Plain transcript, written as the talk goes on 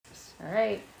All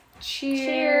right.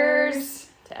 Cheers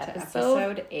to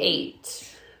episode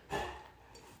 8.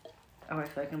 Oh, I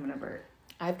feel like I'm going to burp.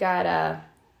 I've got a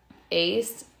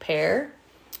Ace pear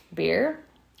beer,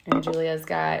 and Julia's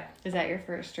got... Is that your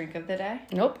first drink of the day?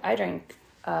 Nope, I drank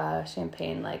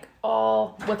champagne, like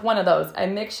all with one of those. I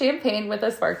mixed champagne with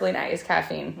a sparkling ice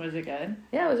caffeine. Was it good?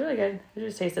 Yeah, it was really good. It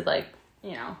just tasted like,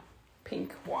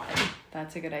 pink wine.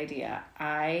 That's a good idea.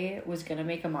 I was going to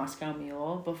make a Moscow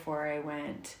Mule before I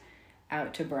went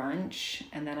out to brunch,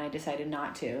 and then I decided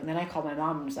not to. And then I called my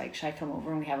mom and was like, should I come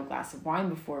over and we have a glass of wine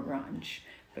before brunch?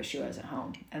 But she wasn't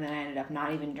home. And then I ended up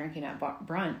not even drinking at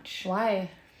brunch. Why?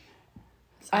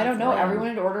 I don't know. Everyone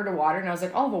had ordered a water, and I was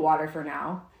like, I'll have a water for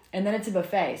now. And then it's a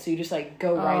buffet, so you just like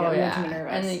go right up. Yeah. We were too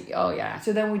nervous.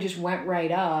 So then we just went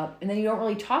right up, and then you don't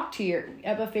really talk to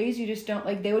at buffets. You just don't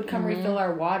like. They would come refill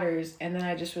our waters, and then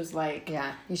I just was like,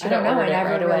 yeah, you should have ordered it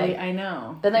right away. I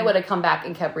know. Then they would have come back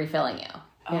and kept refilling you.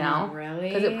 You know, really?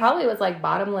 Because it probably was like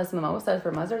bottomless mimosas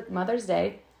for Mother's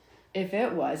Day. If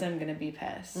it was, I'm gonna be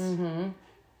pissed. Mm-hmm.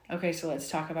 Okay, so let's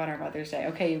talk about our Mother's Day.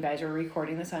 Okay, you guys are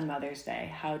recording this on Mother's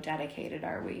Day. How dedicated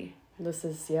are we? This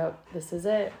is it.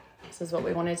 This is what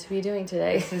we wanted to be doing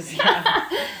today.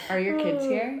 Are your kids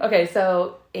here? Okay,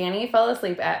 so Annie fell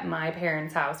asleep at my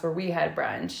parents' house where we had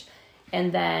brunch.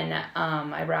 And then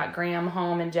I brought Graham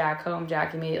home and Jack home.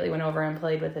 Jack immediately went over and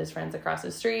played with his friends across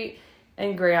the street.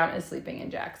 And Graham is sleeping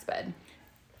in Jack's bed.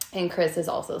 And Chris is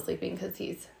also sleeping because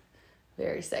he's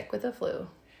very sick with the flu.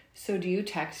 So do you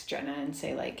text Jenna and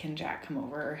say, like, can Jack come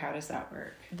over, or how does that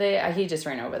work? He just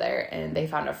ran over there, and they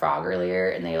found a frog earlier,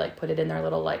 and they, like, put it in their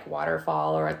little, like,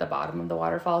 waterfall or at the bottom of the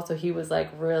waterfall. So he was, like,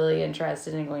 really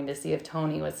interested in going to see if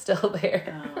Tony was still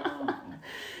there. Oh.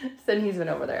 So he's been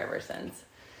over there ever since.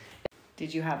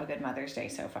 Did you have a good Mother's Day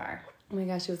so far? Oh, my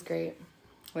gosh, it was great.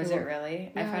 Was it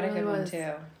really? Yeah, I've had a good one,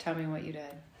 too. Tell me what you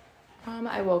did.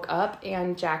 I woke up,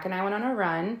 and Jack and I went on a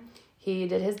run. He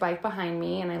did his bike behind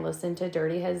me, and I listened to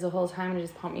Dirty Heads the whole time, and it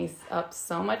just pumped me up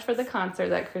so much for the concert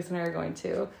that Chris and I are going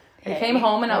to. I came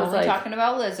home, and I was like... talking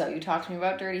about Lizzo. You talked to me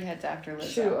about Dirty Heads after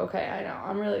Lizzo. Shoot, okay, I know.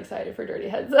 I'm really excited for Dirty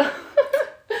Heads.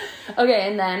 Okay,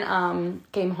 and then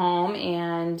came home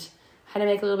and had to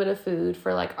make a little bit of food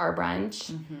for, like, our brunch.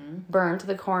 Mm-hmm. Burnt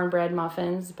the cornbread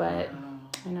muffins, but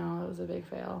I know, it was a big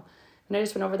fail. And I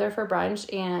just went over there for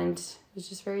brunch, and it was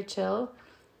just very chill.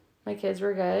 My kids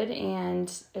were good,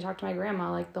 and I talked to my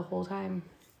grandma, like, the whole time.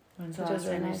 When's the last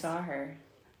time you saw her?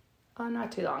 Oh,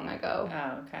 not too long ago.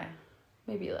 Oh, okay.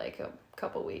 Maybe, like, a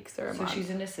couple weeks or a month. So she's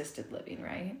in assisted living,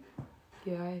 right?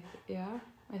 Yeah.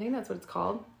 I think that's what it's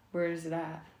called. Where is it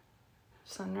at?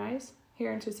 Sunrise,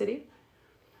 here in Sioux City.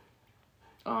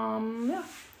 Yeah.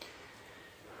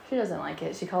 She doesn't like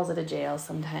it. She calls it a jail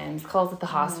sometimes. Calls it the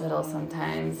hospital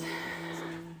sometimes.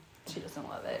 She doesn't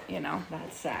love it,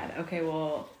 That's sad. Okay,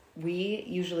 well... We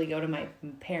usually go to my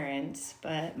parents,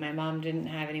 but my mom didn't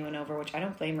have anyone over, which I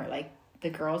don't blame her. Like, the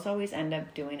girls always end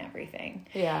up doing everything.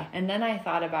 Yeah. And then I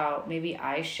thought about maybe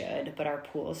I should, but our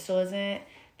pool still isn't,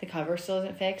 the cover still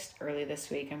isn't fixed early this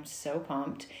week. I'm so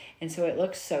pumped. And so it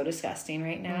looks so disgusting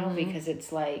right now because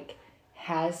it's like,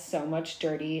 has so much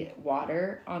dirty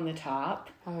water on the top.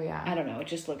 Oh, yeah. I don't know. It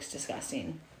just looks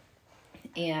disgusting.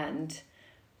 And...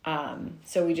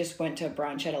 so we just went to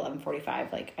brunch at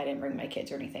 11:45. Like, I didn't bring my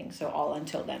kids or anything. So all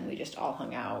until then, we just all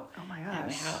hung out at my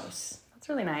house. That's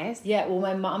really nice. Yeah, well,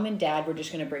 my mom and dad were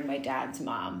just going to bring my dad's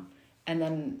mom. And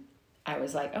then I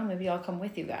was like, oh, maybe I'll come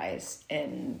with you guys.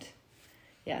 And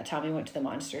yeah, Tommy went to the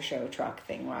Monster Show truck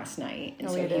thing last night.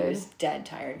 And so he was dead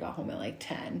tired, got home at like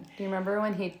 10. Do you remember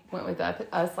when he went with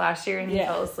us last year and he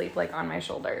fell asleep like on my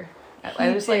shoulder?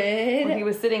 I was like, when he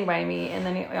was sitting by me, and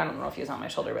then I don't know if he was on my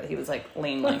shoulder, but he was like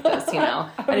leaning like this, I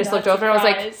just looked over and I was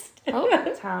like,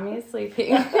 oh, Tommy's sleeping.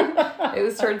 It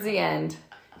was towards the end.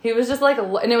 He was just like,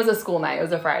 and it was a school night. It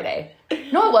was a Friday.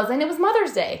 No, it wasn't. It was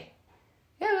Mother's Day.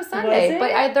 Yeah, it was Sunday.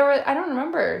 But I don't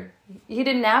remember. He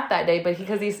didn't nap that day, but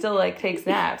because he still like takes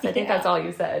naps. I think that's all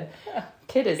you said.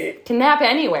 Kid can nap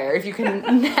anywhere if you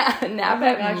can nap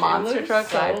at monster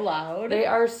trucks. So loud. They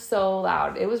are so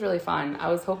loud. It was really fun. I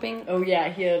was hoping. Oh yeah,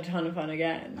 he had a ton of fun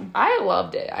again. I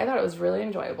loved it. I thought it was really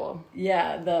enjoyable.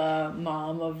 Yeah, the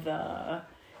mom of the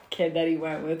kid that he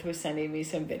went with was sending me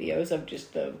some videos of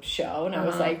just the show, and I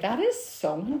was like, that is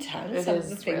so intense. Some of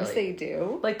the things they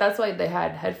do. Like, that's why they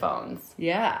had headphones.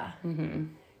 Yeah. Mm-hmm.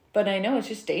 But I know it's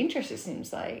just dangerous, it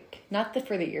seems like. Not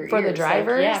for the ears. For the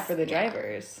drivers? Like, yeah, for the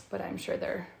drivers. But I'm sure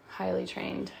they're highly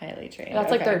trained. Highly trained.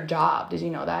 That's like their job. Did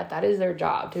you know that? That is their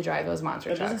job, to drive those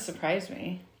monster trucks. That doesn't surprise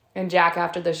me. And Jack,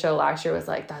 after the show last year, was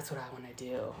like, that's what I want to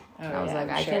do. And I was like,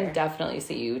 I sure. can definitely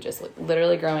see you just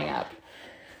literally growing up.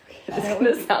 It's going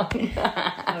to sound...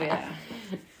 Oh, yeah.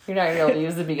 You're not going to be able to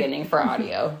use the beginning for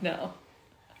audio. No.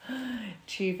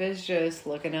 Chief is just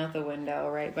looking out the window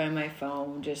right by my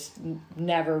phone, just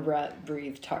never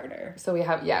breathed harder. So we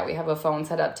have a phone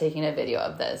set up taking a video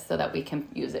of this so that we can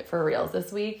use it for Reels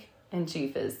this week. And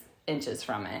Chief is inches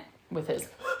from it with his...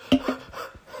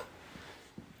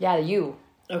 Yeah, you.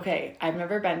 Okay, I've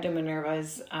never been to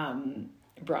Minerva's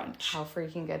brunch. How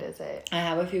freaking good is it? I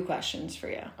have a few questions for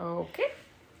you. Okay.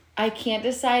 I can't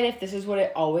decide if this is what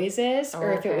it always is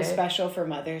or if it was special for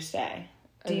Mother's Day.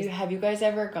 Have you guys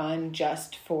ever gone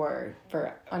just for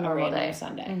a random day.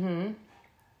 Sunday? Mm-hmm.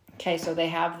 Okay, so they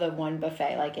have the one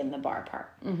buffet like in the bar part.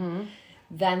 Mm-hmm.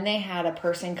 Then they had a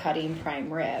person cutting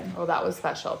prime rib. Oh, that was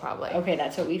special, probably. Okay,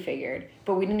 that's what we figured,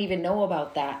 but we didn't even know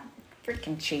about that.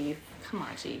 Freaking Chief! Come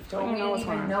on, Chief! We didn't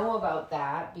even know about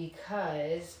that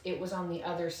because it was on the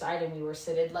other side and we were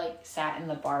sat in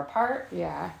the bar part.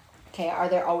 Yeah. Okay, are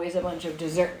there always a bunch of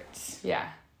desserts? Yeah.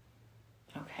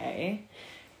 Okay.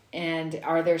 And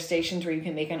are there stations where you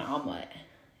can make an omelet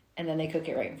and then they cook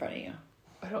it right in front of you?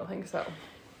 I don't think so.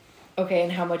 Okay,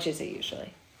 and how much is it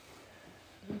usually?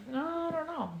 No, I don't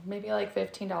know. Maybe like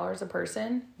 $15 a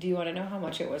person. Do you want to know how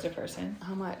much it was a person?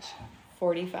 How much?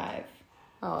 $45.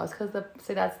 Oh, it's because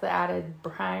that's the added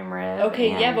prime rib.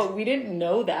 Okay, yeah, but we didn't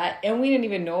know that. And we didn't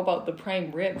even know about the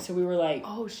prime rib. So we were like...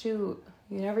 Oh, shoot.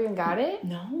 You never even got it?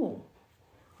 No.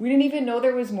 We didn't even know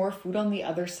there was more food on the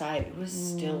other side. It was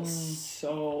still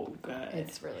so good.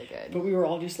 It's really good. But we were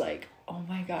all just like, oh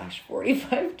my gosh,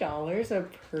 $45 a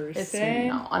person?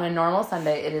 No, on a normal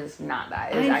Sunday, it is not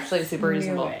that. It is actually super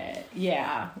reasonable. It.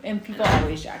 Yeah. And people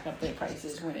always jack up their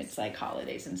prices when it's like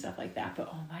holidays and stuff like that. But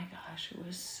oh my gosh, it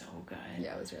was so good.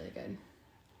 Yeah, it was really good.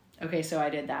 Okay, so I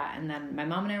did that. And then my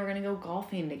mom and I were going to go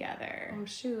golfing together. Oh,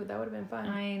 shoot. That would have been fun.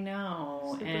 I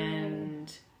know. Super and...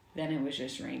 good. Then it was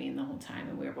just raining the whole time,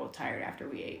 and we were both tired after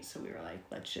we ate. So we were like,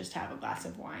 let's just have a glass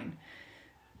of wine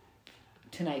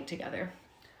tonight together.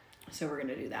 So we're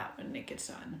going to do that when it gets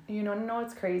done. You know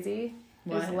what's crazy?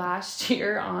 What? Is last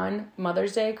year on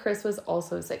Mother's Day, Chris was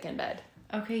also sick in bed.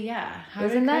 Okay, yeah. How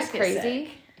Isn't that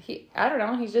crazy? I don't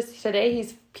know. Today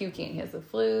he's puking. He has the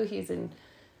flu. He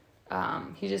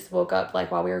just woke up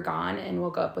like while we were gone and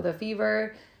woke up with a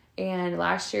fever. And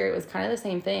last year, it was kind of the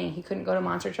same thing. He couldn't go to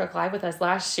Monster Truck Live with us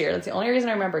last year. That's the only reason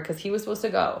I remember, because he was supposed to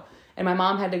go. And my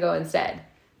mom had to go instead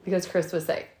because Chris was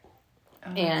sick.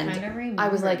 Oh, and I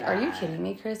was like, are you kidding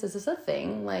me, Chris? Is this a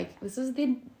thing? Like, this is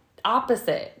the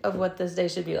opposite of what this day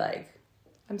should be like.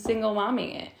 I'm single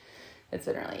momming it. It's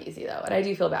been really easy, though. And I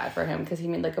do feel bad for him because he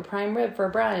made like a prime rib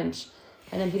for brunch.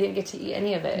 And then he didn't get to eat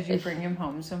any of it. Did you bring him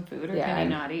home some food, or can he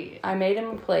not eat? I made him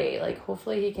a plate. Like,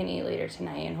 hopefully he can eat later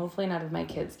tonight, and hopefully none of my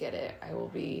kids get it. That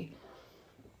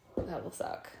will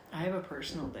suck. I have a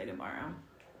personal day tomorrow.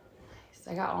 Nice.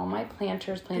 I got all my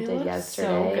planters planted yesterday.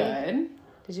 So good.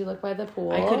 Did you look by the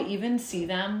pool? I could even see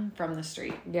them from the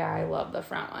street. Yeah, I love the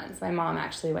front ones. My mom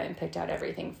actually went and picked out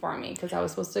everything for me because I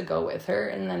was supposed to go with her.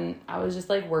 And then I was just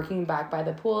like working back by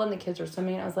the pool and the kids were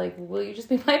swimming. I was like, will you just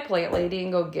be my plant lady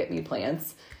and go get me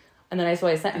plants? And then I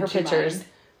sent her pictures. Mind?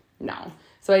 No.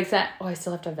 So I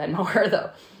still have to Venmo her though.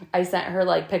 I sent her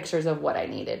like pictures of what I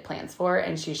needed plants for.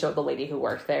 And she showed the lady who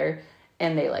worked there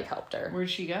and they like helped her. Where'd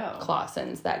she go?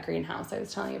 Clausen's, that greenhouse I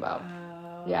was telling you about.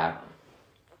 Yeah.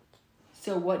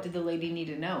 So what did the lady need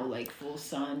to know? Like full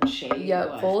sun, shade?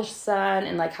 Yep, full sun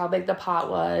and like how big the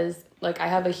pot was. Like I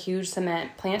have a huge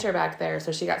cement planter back there,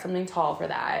 so she got something tall for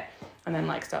that. And then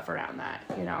like stuff around that,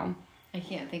 you know. I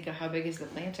can't think of how big is the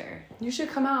planter. You should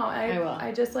come out. I will.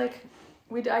 I just like,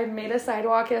 I made a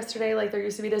sidewalk yesterday. Like there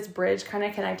used to be this bridge kind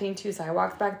of connecting two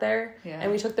sidewalks back there. Yeah.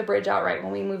 And we took the bridge out right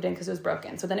when we moved in because it was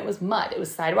broken. So then it was mud. It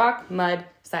was sidewalk, mud,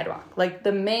 sidewalk. Like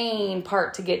the main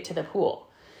part to get to the pool.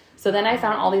 So then I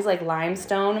found all these like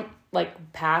limestone,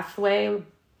 like pathway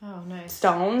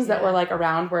stones that were like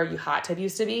around where your hot tub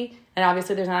used to be. And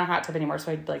obviously there's not a hot tub anymore.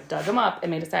 So I like dug them up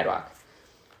and made a sidewalk.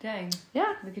 Dang.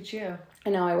 Yeah. Look at you. I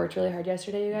know. I worked really hard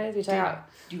yesterday, you guys. Did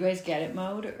you guys get it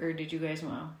mowed or did you guys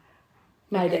mow?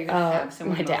 My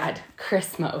dad.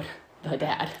 Chris mowed. The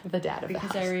dad of the house.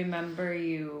 Because I remember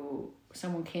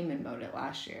someone came and mowed it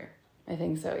last year. I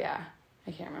think so, yeah.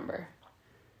 I can't remember.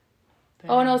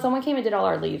 Oh, no, someone came and did all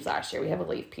our leaves last year. We have a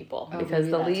leaf people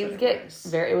because the leaves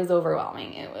it was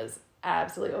overwhelming. It was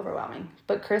absolutely overwhelming.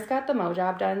 But Chris got the mow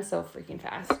job done so freaking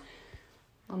fast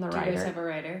on the rider. Do you guys have a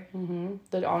rider? Mm-hmm.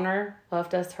 The owner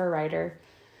left us her rider,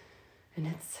 and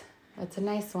it's a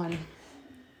nice one.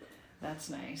 That's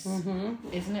nice.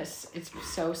 Mm-hmm. Isn't it? It's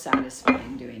so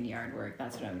satisfying doing yard work.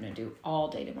 That's what I'm going to do all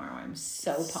day tomorrow. I'm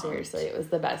so pumped. Seriously, it was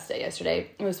the best day yesterday.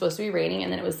 It was supposed to be raining,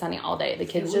 and then it was sunny all day. The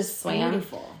kids just swam.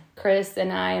 Beautiful. Chris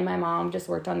and I and my mom just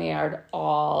worked on the yard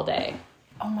all day.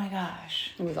 Oh my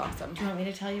gosh. It was awesome. Do you want me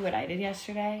to tell you what I did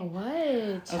yesterday?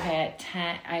 What? Okay, at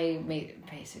 10, I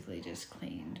basically just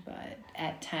cleaned, but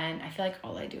at 10, I feel like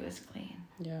all I do is clean.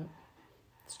 Yeah.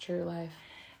 It's true life.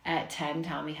 At 10,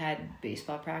 Tommy had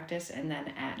baseball practice, and then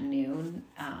at noon,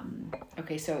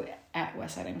 okay, so at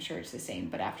Westside, I'm sure it's the same,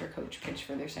 but after coach pitched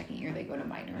for their second year, they go to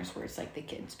minors, where it's like the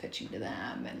kids pitching to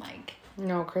them, and like...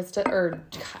 No, Krista, or,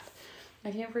 God,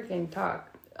 I can't freaking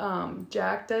talk.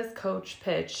 Jack does coach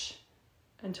pitch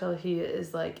until he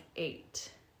is like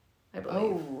 8, I believe.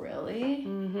 Oh, really?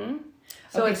 Mm-hmm.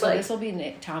 So okay, so like, this will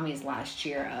be Tommy's last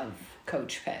year of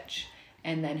coach pitch,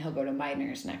 and then he'll go to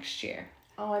minors next year.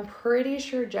 Oh, I'm pretty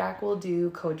sure Jack will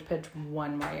do coach pitch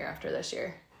one more year after this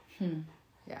year.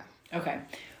 Yeah. Okay.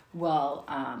 Well,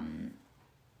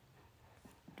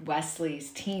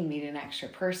 Wesley's team needed an extra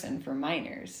person for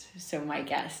minors, so my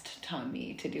guest taught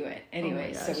me to do it.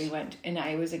 Anyway, so we went, and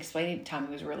I was explaining,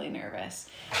 Tommy was really nervous.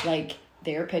 Like,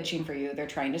 they're pitching for you, they're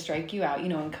trying to strike you out. You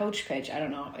know, in coach pitch, I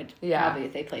don't know, probably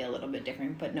if they play a little bit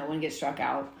different, but no one gets struck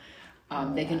out.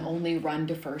 They can only run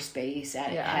to first base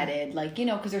at headed, like, you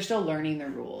know, because they're still learning the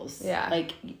rules. Yeah.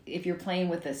 Like, if you're playing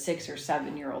with a 6 or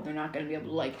 7-year-old, they're not going to be able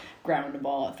to, like, ground a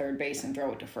ball at third base and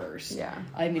throw it to first. Yeah.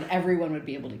 I mean, everyone would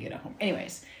be able to get a home.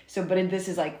 Anyways, so, but this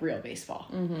is, like, real baseball.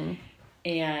 Mm-hmm.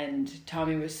 And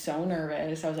Tommy was so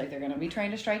nervous. I was like, they're going to be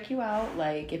trying to strike you out.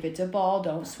 Like, if it's a ball,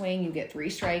 don't swing. You get 3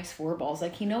 strikes, 4 balls.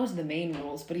 Like, he knows the main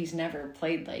rules, but he's never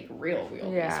played, like, real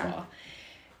baseball.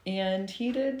 And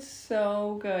he did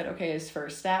so good. Okay, his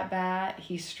first at bat,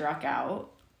 he struck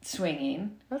out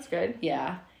swinging. That's good.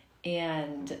 Yeah.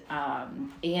 And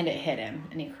it hit him,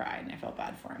 and he cried, and I felt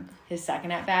bad for him. His second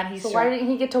at bat, why didn't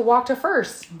he get to walk to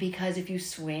first? Because if you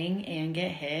swing and get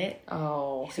hit,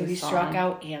 so he struck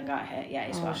out and got hit. Yeah,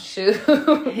 he swung. Oh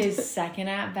shoot! His second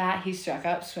at bat, he struck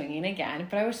out swinging again,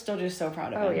 but I was still just so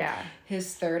proud of him. Oh yeah.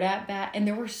 His third at bat, and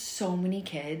there were so many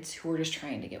kids who were just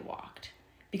trying to get walked.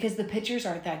 Because the pitchers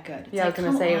aren't that good. It's I was going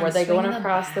to say, were they going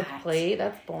across the plate?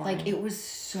 That's boring. Like, it was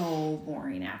so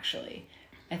boring, actually.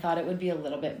 I thought it would be a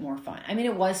little bit more fun. I mean,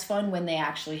 it was fun when they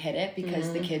actually hit it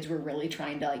because the kids were really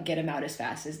trying to, like, get them out as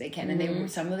fast as they can. And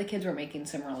some of the kids were making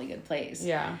some really good plays.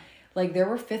 Yeah. Like, there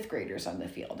were 5th graders on the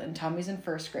field, and Tommy's in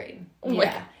 1st grade.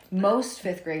 Yeah. Most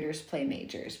 5th graders play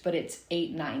majors, but it's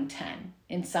 8, 9, 10.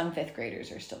 And some 5th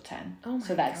graders are still 10. Oh, my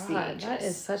God. The ages. That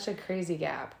is such a crazy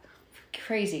gap.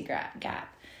 Crazy gap.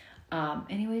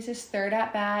 Anyways, his third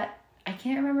at bat, I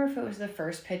can't remember if it was the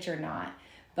first pitch or not,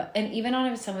 and even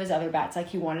on some of his other bats, like,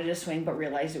 he wanted to swing but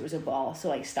realized it was a ball, so,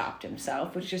 like, stopped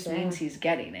himself, which just means he's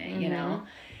getting it, you know,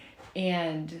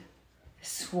 and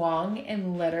swung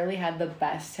and literally had the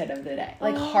best hit of the day,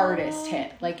 like, hardest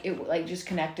hit, like, it, like, just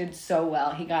connected so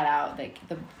well. He got out, like,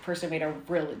 the person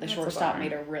the shortstop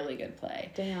made a really good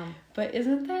play. Damn. But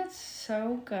isn't that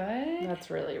so good?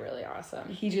 That's really, really awesome.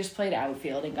 He just played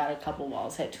outfield and got a couple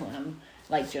balls hit to him,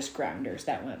 like, just grounders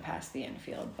that went past the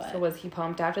infield. But so was he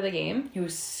pumped after the game? He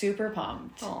was super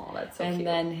pumped. Oh, that's so cute. And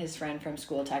then his friend from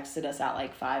school texted us at,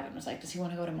 like, 5 and was like, does he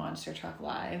want to go to Monster Truck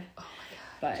Live? Oh,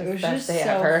 but it was just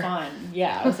so fun.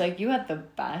 Yeah, I was like, you had the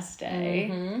best day.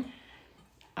 Mm-hmm.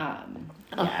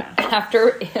 Yeah.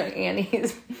 After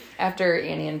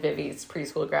Annie and Vivi's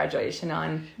preschool graduation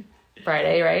on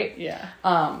Friday, right? Yeah.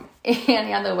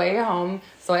 Annie on the way home,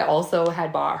 so I also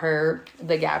had bought her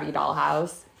the Gabby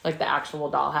dollhouse, like the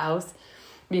actual dollhouse,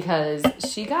 because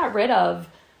she got rid of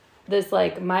this,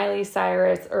 like,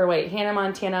 Hannah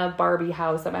Montana Barbie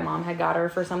house that my mom had got her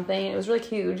for something. It was really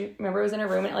huge. Remember, it was in her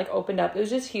room and it, like, opened up. It was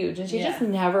just huge, and she just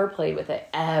never played with it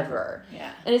ever.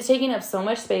 Yeah. And it's taking up so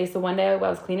much space. So one day I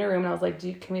was cleaning her room and I was like,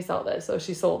 can we sell this? So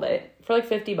she sold it for like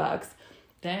 $50.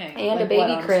 Dang. And like, a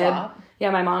baby crib. Yeah,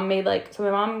 my mom made, like, so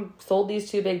my mom sold these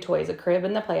 2 big toys, a crib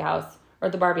and the playhouse, or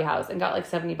the Barbie house, and got like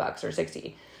 $70 or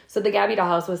 $60. So the Gabby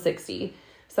dollhouse was $60.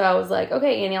 So I was like,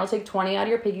 okay, Annie, I'll take 20 out of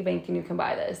your piggy bank and you can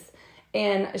buy this.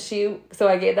 And so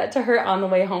I gave that to her on the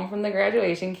way home from the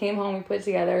graduation, came home, we put it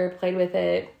together, played with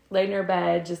it, laid in her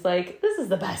bed, just like, this is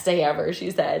the best day ever, she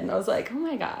said. And I was like, oh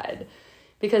my God.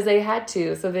 Because they had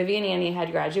to. So Vivi and Annie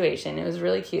had graduation. It was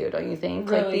really cute, don't you think?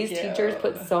 Really like, these teachers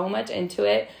put so much into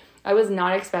it. I was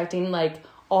not expecting, like,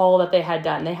 all that they had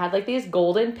done. They had, like, these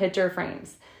golden picture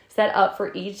frames set up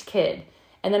for each kid.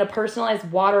 And then a personalized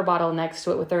water bottle next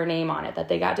to it with their name on it, that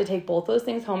they got to take both those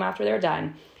things home after they're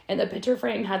done. And the picture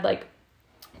frame had, like,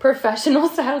 professional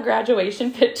style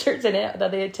graduation pictures in it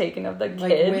that they had taken of the kids.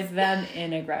 Like, with them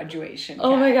in a graduation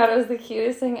Oh my God, it was the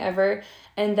cutest thing ever.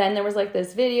 And then there was, like,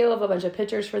 this video of a bunch of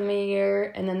pictures from the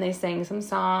year, and then they sang some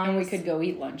songs. And we could go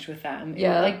eat lunch with them. It,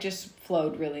 like, just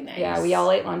flowed really nice. Yeah, we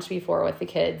all ate lunch before with the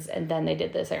kids, and then they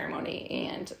did the ceremony,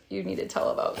 and you need to tell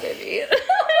about Vivi.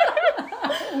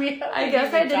 I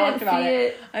guess I didn't see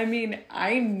it. I mean,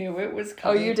 I knew it was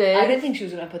coming. Oh, you did? I didn't think she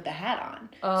was going to put the hat on.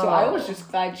 Oh. So I was just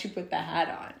glad she put the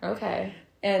hat on. Okay.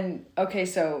 And, okay,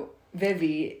 so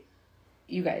Vivi,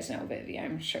 you guys know Vivi,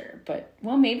 I'm sure. But,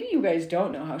 well, maybe you guys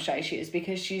don't know how shy she is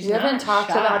because she's not shy. We haven't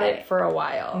talked about it for a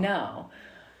while. No.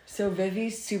 So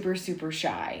Vivi's super, super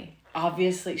shy.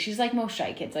 Obviously, she's like most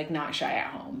shy kids, like not shy at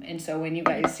home. And so when you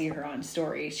guys see her on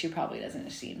stories, she probably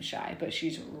doesn't seem shy, but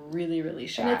she's really, really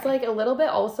shy. And it's like a little bit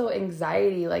also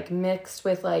anxiety, like mixed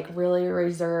with like really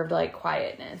reserved, like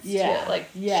quietness. Yeah. Too. Like,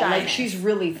 yeah. shyness. Like she's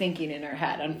really thinking in her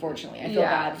head, unfortunately. I feel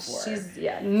bad for her. She's,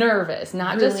 nervous.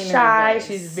 Not really just shy. Nervous.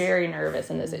 She's very nervous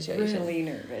in this situation. Really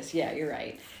nervous. Yeah, you're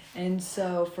right. And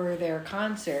so for their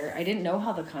concert, I didn't know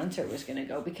how the concert was going to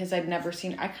go because I'd never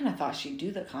seen, I kind of thought she'd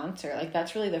do the concert. Like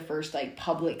that's really the first like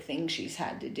public thing she's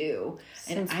had to do.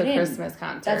 Since the Christmas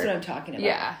concert. That's what I'm talking about.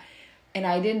 Yeah. And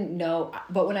I didn't know,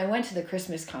 but when I went to the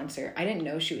Christmas concert, I didn't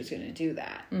know she was going to do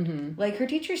that. Mm-hmm. Like her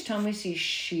teachers tell me she's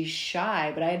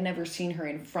shy, but I had never seen her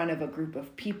in front of a group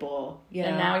of people, you know?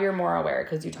 And now you're more aware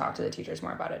because you talk to the teachers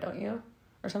more about it, don't you?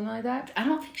 Or something like that? I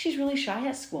don't think she's really shy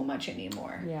at school much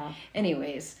anymore. Yeah.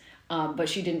 Anyways, but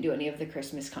she didn't do any of the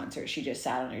Christmas concerts. She just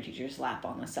sat on her teacher's lap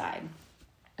on the side.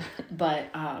 But,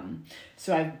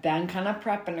 so I've been kind of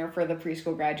prepping her for the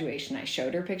preschool graduation. I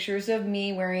showed her pictures of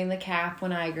me wearing the cap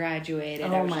when I graduated.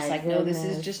 I was just like, no, this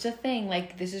is just a thing.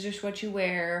 Like, this is just what you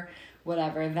wear,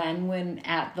 whatever. Then when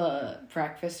at the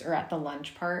breakfast or at the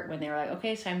lunch part, when they were like,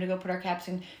 okay, it's time to go put our caps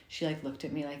in, she like looked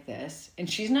at me like this. And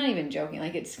she's not even joking.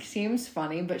 Like, it seems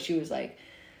funny, but she was like,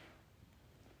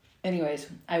 anyways,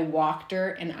 I walked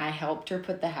her and I helped her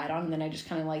put the hat on, and then I just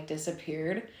kind of like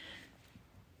disappeared.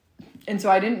 And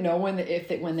so I didn't know when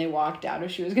they walked out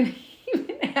if she was gonna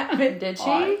even have it. Did she?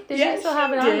 On. Did she still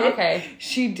have it on? Okay.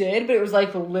 She did, but it was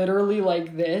like literally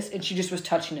like this, and she just was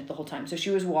touching it the whole time. So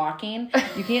she was walking.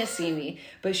 You can't see me,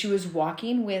 but she was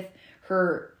walking with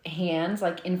her hands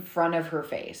like in front of her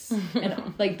face,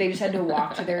 and like they just had to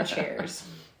walk to their chairs.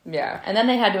 Yeah, and then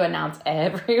they had to announce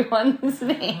everyone's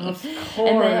name, of course.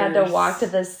 And they had to walk to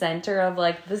the center of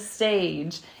like the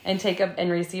stage and take up and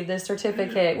receive this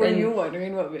certificate. Were you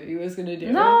wondering what Vivi was gonna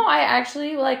do? No, I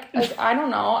actually like I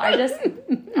don't know.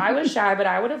 I was shy, but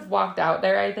I would have walked out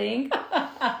there. I think.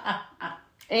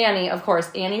 Annie, of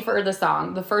course, Annie for the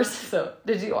song. The first. So,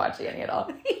 did you watch Annie at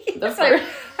all? The first.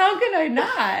 How could I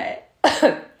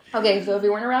not? Okay, so if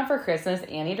you weren't around for Christmas,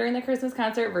 Annie during the Christmas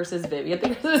concert versus Vivi at the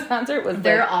Christmas concert was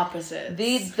they're opposites.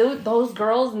 Those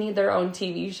girls need their own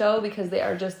TV show because they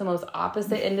are just the most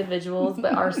opposite individuals,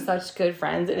 but are such good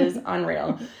friends. It is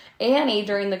unreal. Annie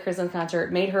during the Christmas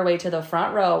concert made her way to the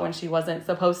front row when she wasn't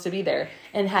supposed to be there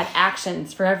and had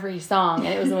actions for every song,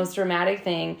 and it was the most dramatic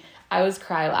thing. I was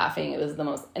cry laughing. It was the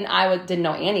most, and didn't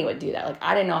know Annie would do that. Like,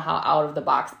 I didn't know how out of the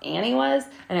box Annie was,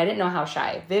 and I didn't know how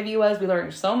shy Vivi was. We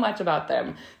learned so much about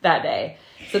them that day.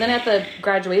 So then at the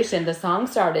graduation, the song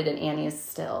started, and Annie is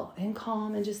still and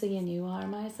calm and just singing, "You are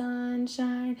my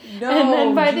sunshine." No,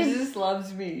 and then Jesus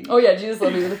loves me. Oh yeah, Jesus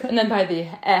loves me. And then by the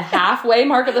halfway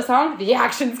mark of the song, the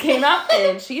actions came out,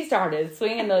 and she started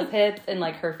swinging those hips, and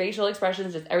like her facial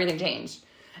expressions, just everything changed.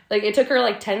 Like, it took her,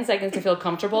 like, 10 seconds to feel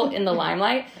comfortable in the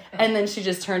limelight, and then she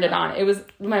just turned it on. It was,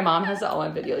 my mom has it all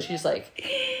on video. She's like,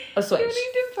 a switch. You need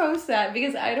to post that,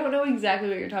 because I don't know exactly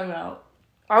what you're talking about.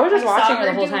 I was just watching her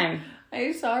the whole time.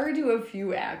 I saw her do a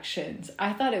few actions.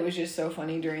 I thought it was just so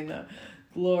funny during the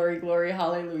Glory, Glory,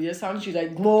 Hallelujah song. She's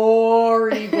like,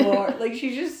 glory, glory. Like,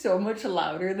 she's just so much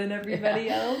louder than everybody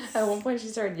else. At one point, she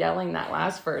started yelling that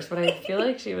last verse, but I feel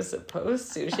like she was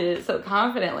supposed to. She did it so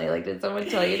confidently. Like, did someone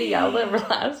tell you to yell the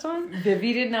last one?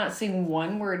 Vivi did not sing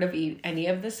one word of any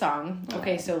of the song.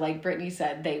 Okay, so like Brittany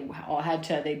said, they all had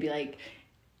to, they'd be like,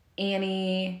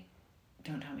 Annie,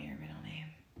 don't tell me her middle name.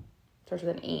 Starts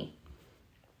with an E.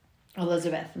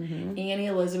 Elizabeth. Mm-hmm. Annie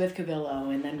Elizabeth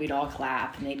Cavillo, and then we'd all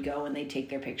clap, and they'd go and they'd take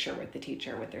their picture with the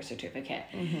teacher with their certificate.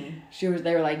 Mm-hmm.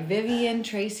 They were like, Vivian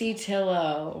Tracy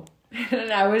Tillo.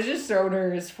 And I was just so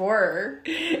nervous for her.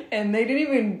 And they didn't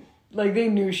even, like, they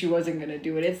knew she wasn't going to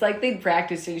do it. It's like they'd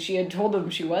practiced and she had told them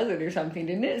she wasn't or something,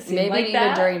 didn't it? Seem maybe like even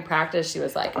that? during practice she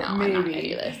was like, no, I'm not going to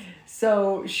do this.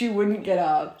 So she wouldn't get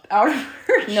up out of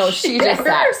her No, she just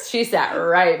sat. She sat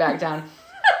right back down.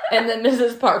 And then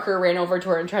Mrs. Parker ran over to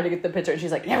her and tried to get the picture, and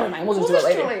she's like, never mind, we'll just do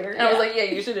it later. And I was like, yeah,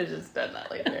 you should have just done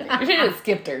that later. You should have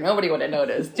skipped her. Nobody would have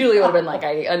noticed. Julie would have been like,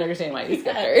 I understand why you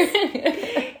skipped her.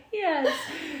 Yes.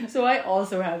 So I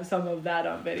also have some of that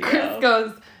on video. Chris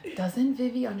goes, doesn't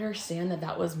Vivi understand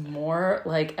that was more,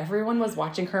 like, everyone was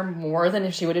watching her more than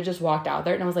if she would have just walked out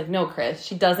there? And I was like, no, Chris,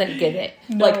 she doesn't get it.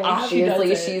 No, like,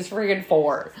 obviously, she's freaking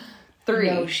 4. 3.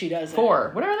 No, she doesn't.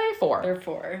 4. What are they? 4. They're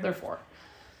 4. They're 4.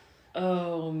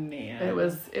 Oh, man. It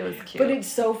was cute. But it's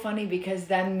so funny because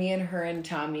then me and her and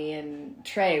Tommy and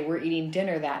Trey were eating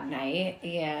dinner that night.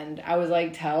 And I was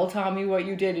like, tell Tommy what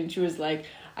you did. And she was like,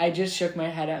 I just shook my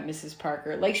head at Mrs.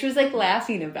 Parker. Like, she was, like,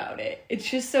 laughing about it. It's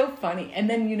just so funny. And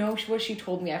then, you know what she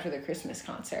told me after the Christmas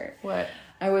concert? What?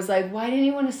 I was like, why didn't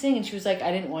you want to sing? And she was like,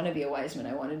 I didn't want to be a wise man.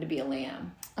 I wanted to be a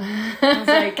lamb. I was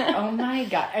like, oh, my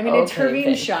God. I mean, it's her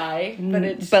being shy, but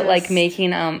it's But, just... like,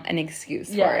 making an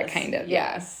excuse for it, kind of.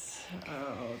 Yes.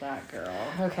 Oh, that girl.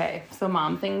 Okay, so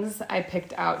mom things, I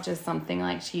picked out just something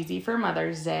like cheesy for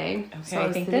Mother's Day. Okay, so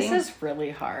I think this is really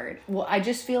hard. Well, I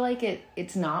just feel like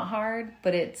it's not hard,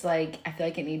 but it's like, I feel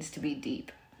like it needs to be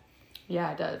deep.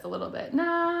 Yeah, it does a little bit.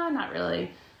 Nah, not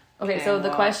really. Okay, so the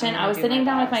question, I was sitting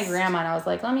down with my grandma and I was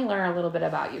like, let me learn a little bit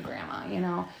about you, Grandma, you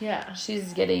know? Yeah.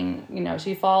 She's getting, you know,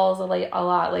 she falls a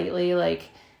lot lately, like,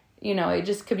 you know, it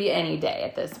just could be any day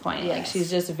at this point. Yes. Like,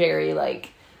 she's just very, like,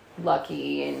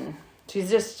 lucky and she's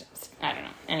just, I don't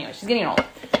know. Anyway, she's getting old.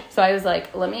 So I was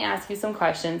like, let me ask you some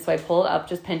questions. So I pulled up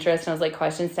just Pinterest and I was like,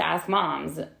 questions to ask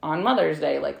moms on Mother's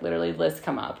Day. Like, literally lists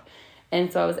come up. And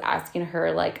so I was asking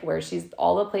her, like, where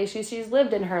all the places she's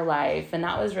lived in her life. And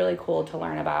that was really cool to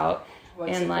learn about.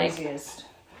 What's and the like, craziest?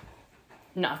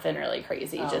 Nothing really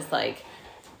crazy. Just like,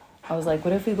 I was like,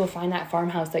 what if we go find that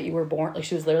farmhouse that you were born, like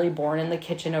she was literally born in the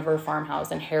kitchen of her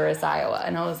farmhouse in Harris, Iowa.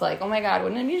 And I was like, oh my God,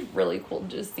 wouldn't it be really cool to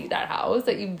just see that house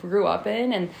that you grew up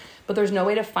in? But there's no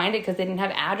way to find it because they didn't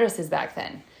have addresses back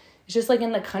then. It's just like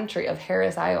in the country of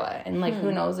Harris, Iowa. And like,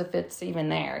 who knows if it's even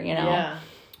there, you know? Yeah.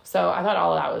 So I thought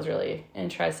all of that was really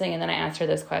interesting. And then I asked her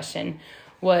this question,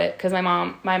 because my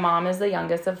mom is the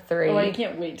youngest of 3. Oh, I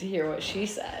can't wait to hear what she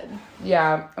said.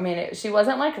 Yeah, I mean, she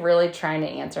wasn't like really trying to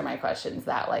answer my questions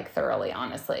that like thoroughly,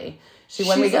 honestly. She's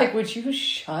like, would you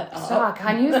shut up? Stop,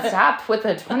 can you stop with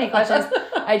the 20 questions?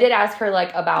 I did ask her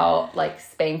like about like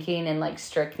spanking and like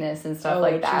strictness and stuff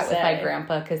like that with my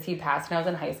grandpa because he passed when I was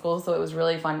in high school. So it was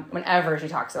really fun. Whenever she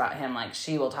talks about him, like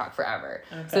she will talk forever.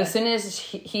 Okay. So as soon as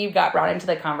he got brought into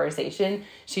the conversation,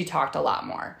 she talked a lot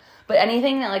more. But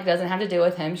anything that like doesn't have to do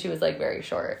with him, she was like very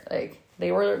short. Like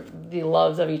they were the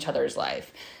loves of each other's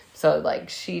life. So like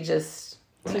she just...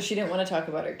 So she didn't want to talk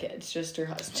about her kids, just her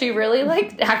husband. She really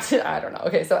like acted, I don't know.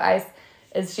 Okay, so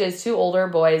she has 2 older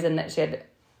boys and that she had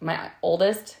the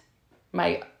oldest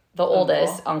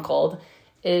uncle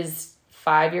is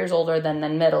 5 years older than the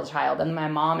middle child, and my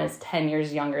mom is 10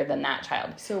 years younger than that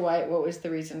child. So what was the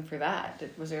reason for that?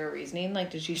 Was there a reasoning? Like,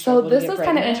 did she struggle to get pregnant? So this was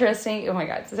kind of interesting. Oh my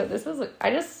God. So this was,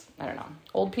 I don't know.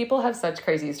 Old people have such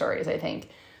crazy stories, I think.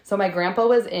 So my grandpa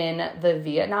was in the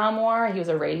Vietnam War. He was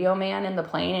a radio man in the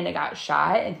plane and it got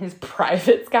shot and his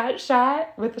privates got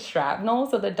shot with shrapnel.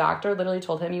 So the doctor literally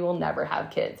told him, you will never have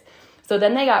kids. So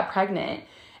then they got pregnant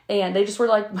and they just were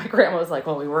like, my grandma was like,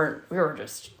 well, we were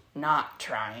just not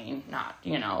trying,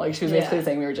 like she was basically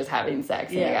saying we were just having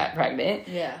sex and we got pregnant.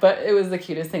 Yeah. But it was the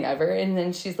cutest thing ever. And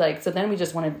then she's like, so then we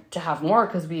just wanted to have more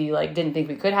because we like didn't think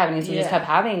we could have any. So we just kept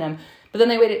having them. But then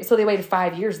they waited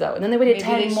 5 years though. And then they waited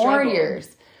 10 more years.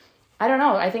 I don't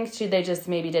know. I think they just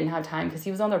maybe didn't have time because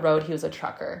he was on the road. He was a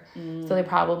trucker. So they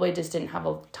probably just didn't have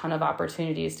a ton of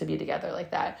opportunities to be together like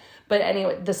that. But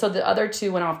anyway, so the other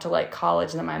 2 went off to like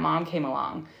college and then my mom came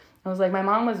along. I was like, my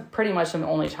mom was pretty much an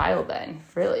only child then.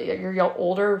 Really. Your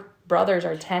older brothers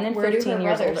are 10 and 15 years older.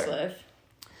 Where do her brothers live?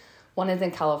 One is in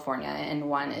California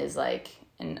and one is like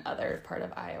in other part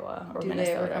of Iowa or Minnesota. Do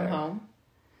they ever come home?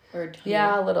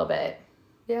 Yeah, a little bit.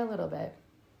 Yeah, a little bit.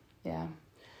 Yeah.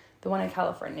 The one in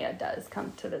California does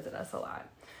come to visit us a lot.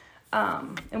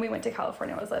 And we went to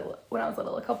California when I was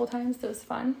little a couple times. So it was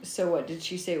fun. So what did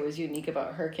she say was unique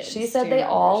about her kids? She said they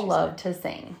all loved to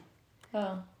sing.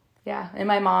 Oh. Yeah. And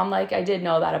my mom, like, I did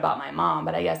know that about my mom,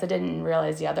 but I guess I didn't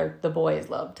realize the boys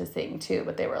loved to sing too,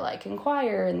 but they were like in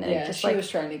choir and then just she was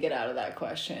trying to get out of that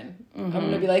question. Mm-hmm. I'm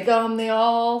going to be like, they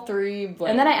all 3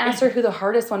 blank. And then I asked her who the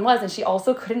hardest one was and she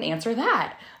also couldn't answer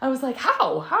that. I was like,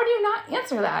 how? How do you not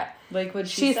answer that? Like, what'd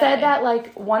she say? Said that,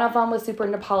 like, one of them was super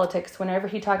into politics. Whenever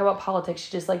he talked about politics,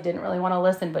 she just, like, didn't really want to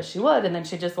listen, but she would, and then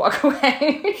she'd just walk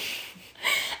away.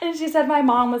 And she said my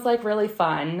mom was, like, really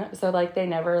fun. So, like, they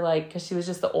never, like, because she was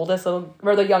just the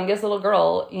youngest little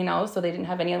girl, so they didn't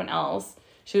have anyone else.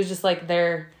 She was just, like,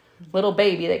 their little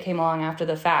baby that came along after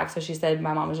the fact. So she said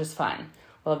my mom was just fun.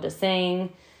 Loved to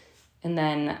sing. And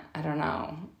then, I don't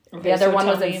know. Okay, the other one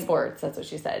was in sports. That's what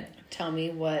she said. Tell me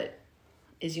what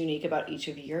is unique about each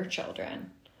of your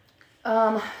children.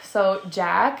 So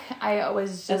Jack, and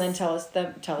then tell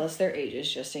us their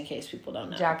ages just in case people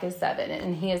don't know. Jack is 7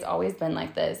 and he has always been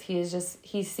like this.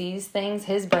 He sees things.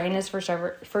 His brain is for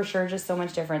sure just so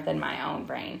much different than my own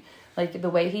brain. Like the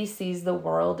way he sees the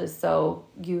world is so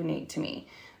unique to me.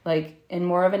 like in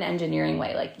more of an engineering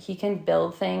way. Like he can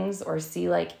build things or see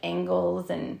like angles,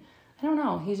 and I don't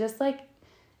know. He's just like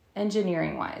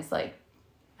engineering wise, like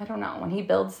I don't know. When he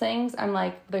builds things, I'm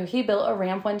like, he built a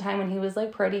ramp one time when he was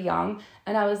like pretty young,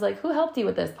 and I was like, who helped you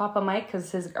with this? Papa Mike,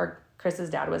 because Chris's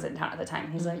dad was in town at the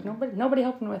time. He's like, nobody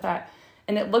helped me with that.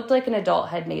 And it looked like an adult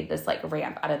had made this like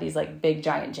ramp out of these like big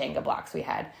giant Jenga blocks we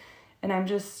had. And I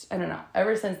don't know,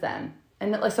 ever since then.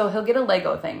 And so he'll get a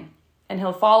Lego thing and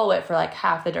he'll follow it for like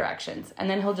half the directions. And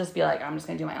then he'll just be like, I'm just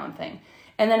going to do my own thing.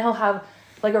 And then he'll have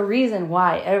like a reason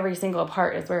why every single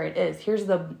part is where it is. Here's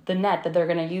the net that they're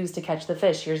going to use to catch the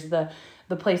fish. Here's the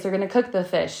place they're going to cook the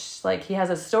fish. Like he has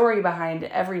a story behind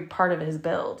every part of his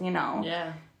build, you know?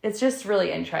 Yeah. It's just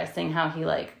really interesting how he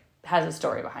like has a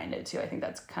story behind it too. I think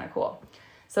that's kind of cool.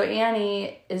 So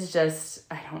Annie is just,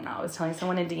 I don't know, I was telling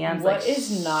someone in DMs. What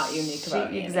is not unique about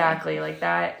Annie? Exactly, like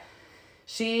that.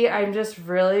 I'm just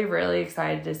really, really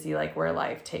excited to see like where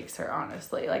life takes her,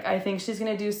 honestly. Like I think she's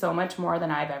going to do so much more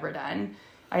than I've ever done.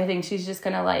 I think she's just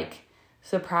going to like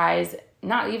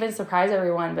not even surprise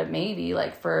everyone, but maybe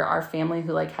like for our family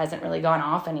who like hasn't really gone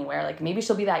off anywhere, like maybe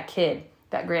she'll be that kid,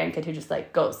 that grandkid who just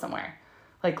like goes somewhere,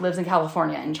 like lives in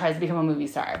California and tries to become a movie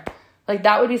star. Like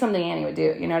that would be something Annie would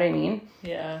do. You know what I mean?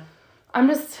 Yeah. I don't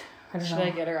know. Should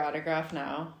I get her autograph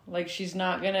now? Like she's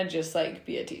not going to just like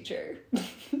be a teacher.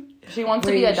 She wants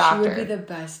to be a doctor. She would be the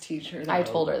best teacher though. I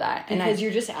told her that. Because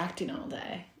you're just acting all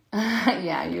day.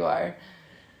 Yeah, you are.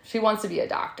 She wants to be a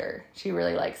doctor. She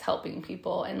really likes helping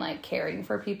people and like caring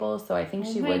for people. So I think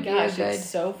she would be a good. It's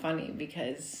so funny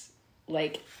because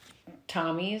like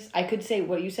Tommy's, I could say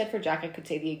what you said for Jack, I could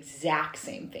say the exact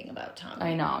same thing about Tommy.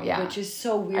 I know, yeah. Which is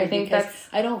so weird because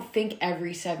I don't think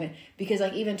every 7, because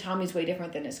like even Tommy's way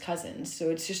different than his cousins. So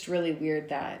it's just really weird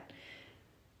that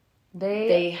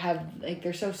they have like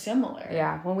they're so similar.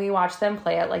 Yeah, when we watch them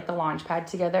play at like the launch pad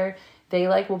together, they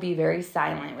like will be very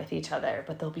silent with each other,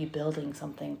 but they'll be building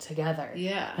something together.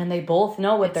 Yeah. And they both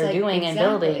know what they're doing and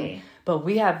building. But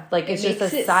we have like it's just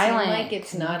a silent. Seem like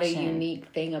it's not a unique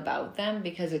thing about them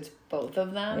because it's both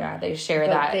of them. Yeah, they share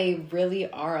that. But they really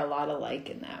are a lot alike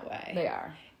in that way. They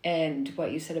are. And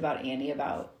what you said about Annie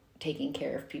about taking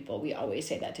care of people, we always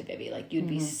say that to Vivi. Like you'd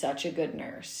be such a good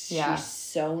nurse. Yeah. She's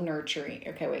so nurturing.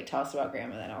 Okay, wait, tell us about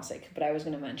Grandma then I'll say. But I was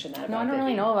going to mention that about No, I don't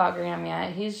really know about Graham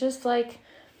yet. He's just like,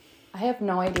 I have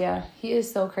no idea. He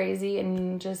is so crazy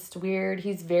and just weird.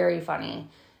 He's very funny.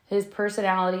 His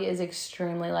personality is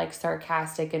extremely like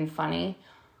sarcastic and funny.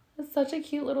 It's such a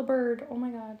cute little bird. Oh my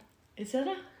God. Is that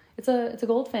It's a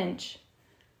goldfinch.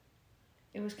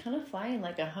 It was kind of flying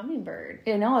like a hummingbird.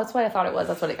 Yeah, no, that's what I thought it was.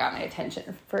 That's what it got my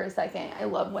attention for a second. I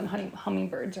love when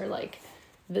hummingbirds are like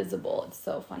visible. It's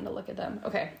so fun to look at them.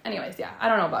 Okay. Anyways, yeah. I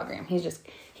don't know about Graham.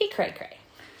 He cray cray.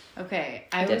 Okay,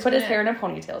 I did put his hair in a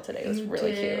ponytail today. It was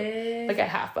really cute, like a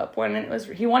half up one. And it was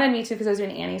he wanted me to because I was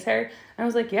doing Annie's hair. And I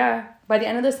was like, yeah. By the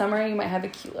end of the summer, you might have a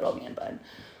cute little man bun.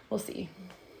 We'll see.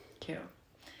 Cute.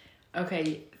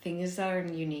 Okay, things that are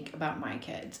unique about my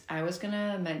kids. I was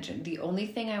gonna mention the only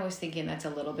thing I was thinking that's a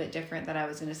little bit different that I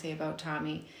was gonna say about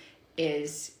Tommy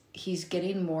is he's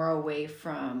getting more away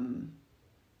from.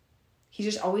 He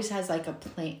just always has like a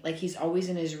plan. Like he's always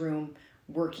in his room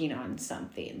working on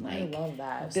something, like I love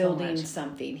that building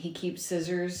something. He keeps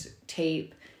scissors,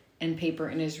 tape, and paper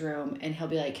in his room, and he'll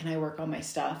be like, "Can I work on my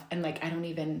stuff?" And like I don't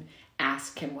even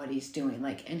ask him what he's doing.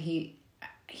 Like, and he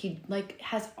like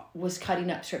was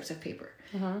cutting up strips of paper.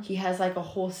 He has like a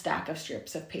whole stack of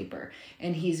strips of paper,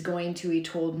 and he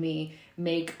told me,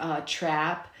 make a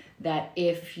trap that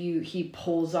if he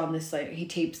pulls on this, like he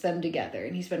tapes them together,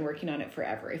 and he's been working on it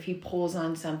forever. If he pulls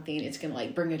on something, it's gonna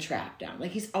like bring a trap down.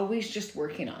 Like he's always just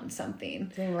working on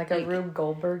something. Doing like a Rube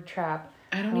Goldberg trap.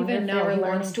 I don't even know. He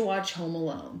wants to watch Home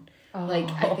Alone. Oh. Like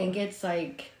I think it's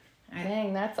like.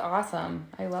 Dang, that's awesome.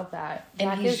 I love that.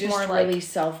 And he's just more really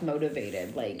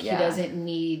self-motivated. Like, he doesn't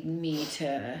need me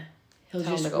to... He'll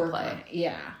just go work play. on it.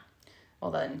 Yeah.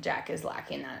 Well, then Jack is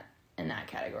lacking that in that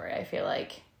category. I feel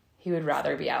like he would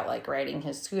rather be out, like, riding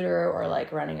his scooter or,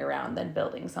 like, running around than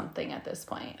building something at this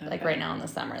point. Okay. Like, right now in the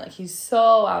summer. Like, he's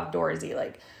so outdoorsy.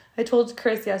 Like, I told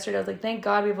Chris yesterday, I was like, thank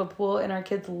God we have a pool and our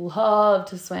kids love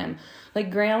to swim. Like,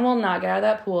 Graham will not get out of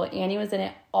that pool. Annie was in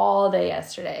it all day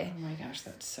yesterday. Oh my gosh,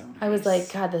 that's so nice. I was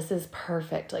like, God, this is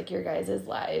perfect. Like, your guys'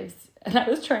 lives. And I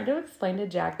was trying to explain to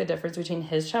Jack the difference between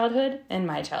his childhood and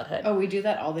my childhood. Oh, we do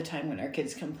that all the time when our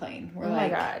kids complain. We're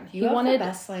like, my God. You have the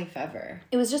best life ever.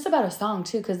 It was just about a song,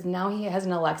 too, because now he has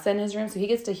an Alexa in his room, so he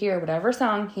gets to hear whatever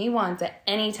song he wants at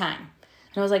any time.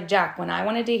 And I was like, Jack, when I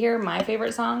wanted to hear my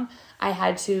favorite song, I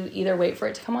had to either wait for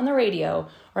it to come on the radio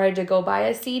or I had to go buy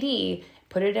a CD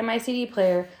put it in my CD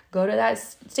player, go to that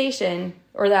station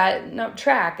or that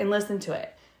track and listen to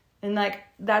it. And, like,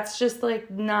 that's just, like,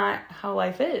 not how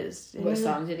life is. What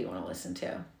song did he want to listen to?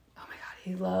 Oh, my God.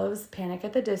 He loves Panic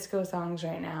at the Disco songs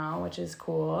right now, which is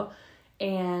cool.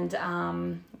 And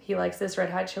he likes this Red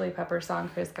Hot Chili Pepper song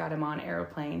Chris got him on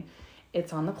Airplane.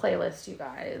 It's on the playlist, you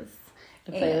guys.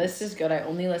 The playlist is good. I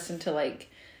only listened to, like,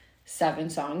 7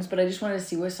 songs, but I just wanted to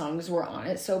see what songs were on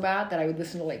it so bad that I would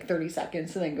listen to like 30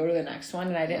 seconds and then go to the next one.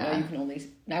 And I didn't know you can only,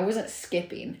 I wasn't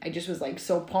skipping. I just was like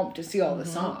so pumped to see all the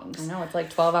songs. I know, it's like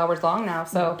 12 hours long now,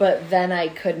 so. But then I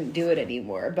couldn't do it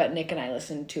anymore. But Nick and I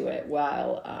listened to it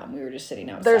while we were just sitting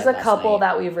outside. There's a couple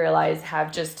that we've realized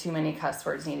have just too many cuss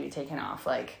words need to be taken off.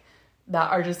 Like,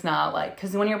 that are just not like,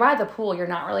 because when you're by the pool, you're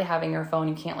not really having your phone.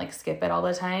 You can't like skip it all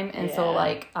the time. And so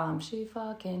like, she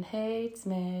fucking hates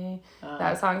me.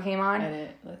 That song came on.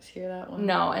 Let's hear that one.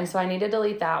 No, and so I need to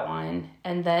delete that one.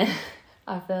 And then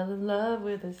I fell in love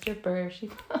with a stripper.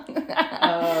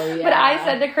 Oh yeah. But I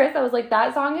said to Chris, I was like,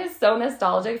 that song is so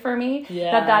nostalgic for me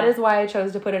that is why I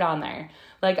chose to put it on there.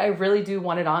 Like, I really do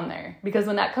want it on there. Because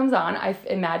when that comes on, I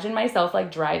imagine myself,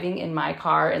 like, driving in my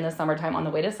car in the summertime on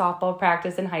the way to softball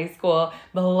practice in high school,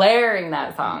 blaring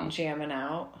that song. Jamming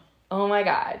out. Oh, my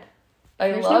God.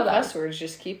 There's love no that. cuss words,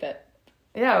 just keep it.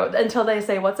 Yeah, until they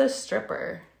say, what's a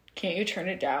stripper? Can't you turn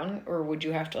it down, or would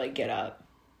you have to, like, get up?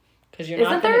 Because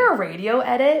Isn't there a radio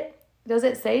edit? Does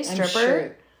it say stripper? I'm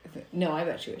sure. No, I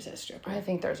bet you it says stripper. I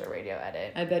think there's a radio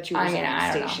edit. I bet you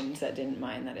there's stations that didn't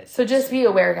mind that it's. So just be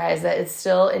aware, guys, that it's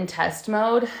still in test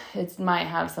mode. It might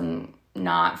have some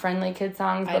not friendly kid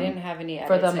songs. I didn't have any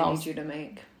edits I need you to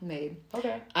made.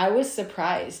 Okay. I was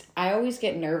surprised. I always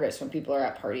get nervous when people are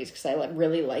at parties because I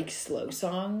really like slow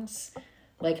songs.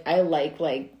 Like, I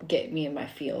like get me in my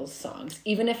feels songs,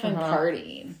 even if I'm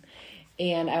partying.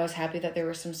 And I was happy that there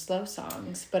were some slow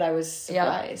songs, but I was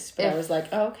surprised. But I was like,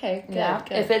 oh, okay, good,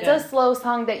 good. If it's a slow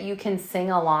song that you can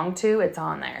sing along to, it's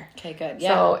on there. Okay, good.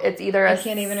 Yeah. So it's either I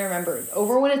can't even remember.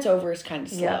 Over When It's Over is kind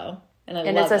of slow. And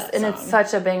I love that song. And it's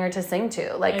such a banger to sing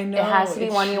to. Like, I know, it has to be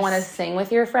one you want to sing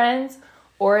with your friends,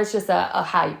 or it's just a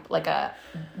hype, like a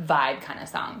vibe kind of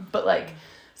song. But, like,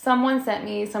 someone sent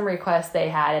me some requests they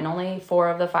had, and only 4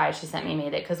 of the 5 she sent me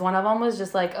made it. Because one of them was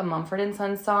just, like, a Mumford &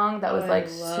 Sons song that was, like,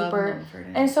 super...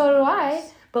 And so do I.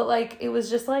 But, like, it was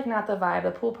just, like, not the vibe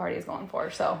the pool party is going for.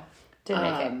 So, didn't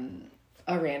make it.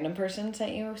 A random person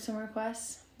sent you some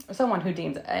requests? Someone who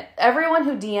DMs... Everyone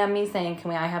who DM'd me saying,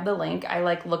 I have the link, I,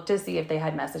 like, looked to see if they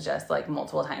had messaged us, like,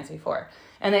 multiple times before.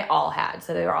 And they all had.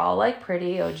 So, they were all, like,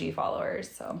 pretty OG followers.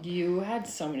 So you had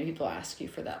so many people ask you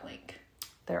for that link.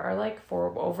 There are like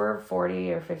over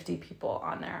 40 or 50 people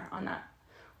on there on that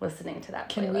listening to that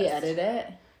playlist. Can we edit it?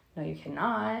 No, you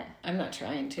cannot. I'm not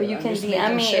trying to. But you can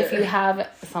DM me if you have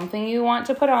something you want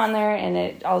to put on there,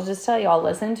 and I'll just tell you, I'll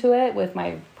listen to it with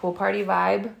my pool party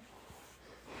vibe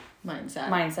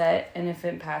mindset, and if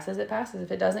it passes, it passes.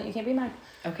 If it doesn't, you can't be mad.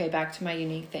 Okay, back to my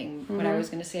unique thing. What I was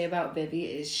going to say about Vivi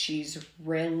is she's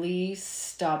really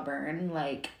stubborn.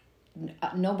 Like,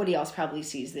 nobody else probably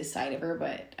sees this side of her,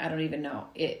 but I don't even know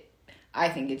it. I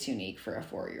think it's unique for a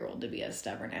 4-year-old to be as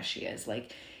stubborn as she is.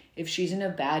 Like, if she's in a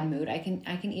bad mood,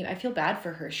 I feel bad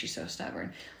for her. She's so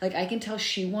stubborn. Like, I can tell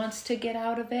she wants to get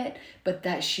out of it, but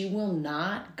that she will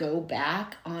not go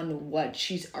back on what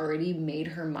she's already made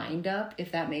her mind up,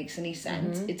 if that makes any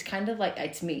sense. It's kind of like,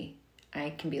 it's me.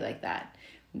 I can be like that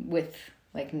with,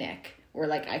 like, Nick. Or,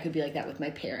 like, I could be like that with my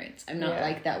parents. I'm not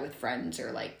like that with friends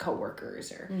or, like,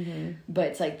 coworkers. Or, but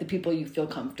it's, like, the people you feel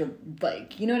comfortable,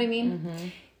 like, you know what I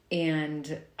mean?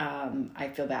 And I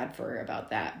feel bad for her about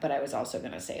that. But I was also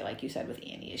going to say, like you said with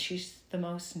Annie, she's the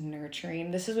most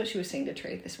nurturing. This is what she was saying to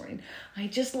Trey this morning. I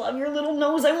just love your little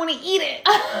nose. I want to eat it.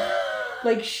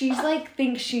 Like, she's, like,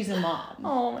 thinks she's a mom.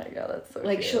 Oh, my God, that's so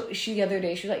like, cute. she the other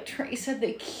day, she was like, Trey said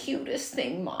the cutest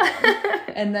thing, Mom.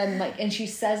 And then, like, and she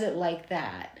says it like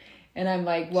that. And I'm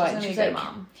like, what? And she's like,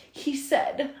 Mom. He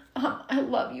said, I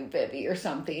love you, Vivi, or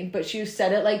something. But she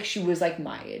said it like she was, like,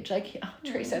 my age. Like,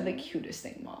 Trey said the cutest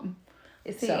thing, Mom.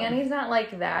 See, Annie's not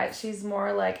like that. She's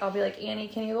more like, I'll be like, Annie,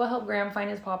 can you go help Graham find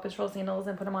his Paw Patrol sandals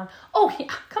and put them on? Oh, yeah.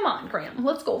 Come on, Graham.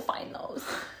 Let's go find those.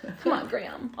 Come on,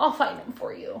 Graham. I'll find them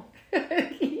for you.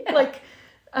 Yeah. Like,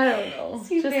 I don't know.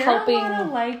 See, just helping.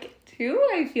 Like, too,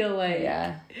 I feel like.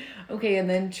 Yeah. Okay, and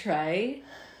then Trey.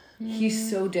 He's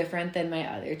so different than my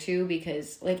other two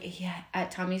because, like,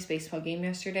 at Tommy's baseball game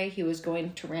yesterday, he was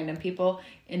going to random people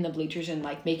in the bleachers and,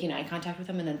 like, making eye contact with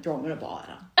them and then throwing a ball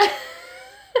at them.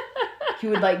 He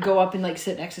would, like, go up and, like,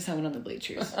 sit next to someone on the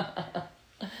bleachers.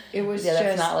 It was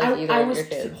that's not like either I of was your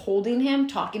kids. holding him,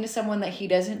 talking to someone that he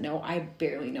doesn't know. I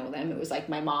barely know them. It was, like,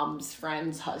 my mom's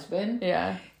friend's husband.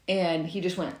 Yeah. and he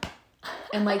just went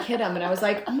and like hit him, and I was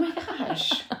like, oh my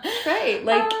gosh, right?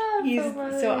 Like he's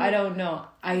so I don't know.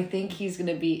 I think he's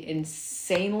gonna be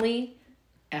insanely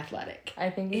athletic. I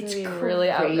think he's gonna be really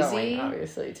outgoing,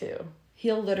 obviously too.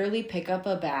 He'll literally pick up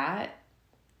a bat,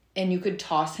 and you could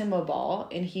toss him a ball,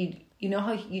 and you know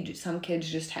how some kids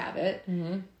just have it.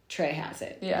 Mm-hmm. Trey has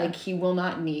it. Yeah. Like he will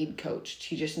not need coached.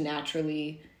 He just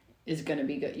naturally is gonna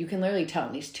be good. You can literally tell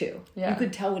when he's 2. Yeah. You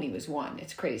could tell when he was 1.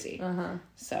 It's crazy.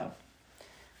 So.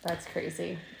 That's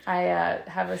crazy. I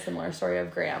have a similar story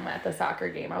of Graham at the soccer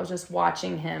game. I was just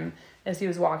watching him as he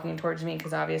was walking towards me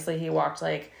because obviously he walked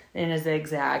like in a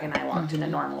zigzag and I walked in a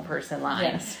normal person line.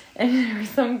 Yes. And there was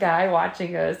some guy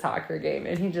watching a soccer game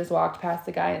and he just walked past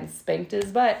the guy and spanked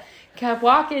his butt, kept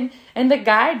walking, and the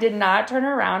guy did not turn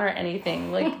around or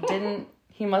anything. Like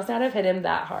he must not have hit him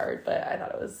that hard, but I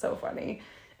thought it was so funny.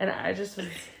 And I just was,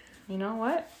 you know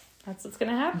what? That's what's going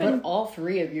to happen. But all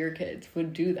 3 of your kids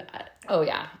would do that. Oh,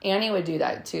 yeah. Annie would do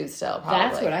that, too, still, probably.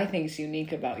 That's what I think is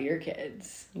unique about your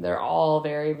kids. They're all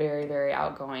very, very, very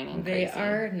outgoing and crazy. They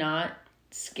are not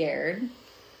scared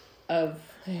of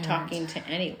talking to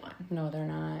anyone. No, they're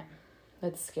not.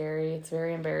 It's scary. It's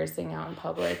very embarrassing out in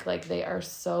public. Like, they are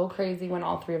so crazy when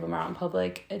all 3 of them are out in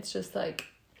public. It's just, like,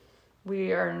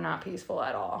 we are not peaceful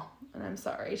at all. And I'm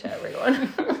sorry to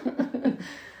everyone.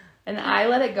 And I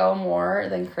let it go more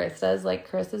than Chris does. Like,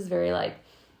 Chris is very, like,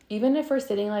 even if we're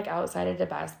sitting, like, outside at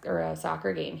a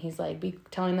soccer game, he's, like,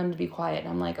 telling them to be quiet. And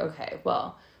I'm like, okay,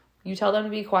 well, you tell them to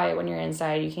be quiet when you're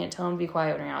inside. You can't tell them to be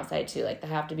quiet when you're outside, too. Like, they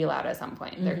have to be loud at some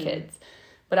point. Mm-hmm. They're kids.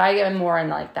 But I am more in,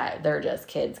 like, that they're just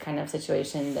kids kind of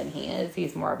situation than he is.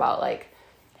 He's more about, like,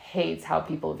 hates how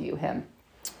people view him.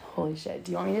 Holy shit.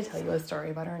 Do you want me to tell you a story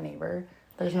about our neighbor?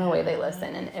 There's no way they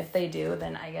listen. And if they do,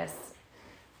 then I guess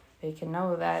they can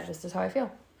know that just is how I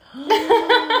feel.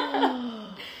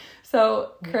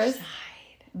 So Chris,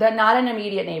 not an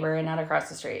immediate neighbor and not across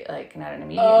the street, like not an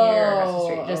immediate neighbor across the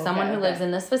street, just someone who lives in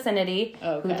this vicinity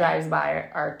who drives by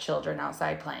our children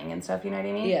outside playing and stuff. You know what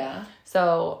I mean? Yeah.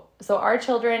 So our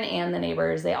children and the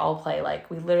neighbors, they all play, like,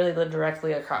 we literally live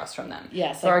directly across from them.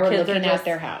 Yes, so like our we're kids looking are just, at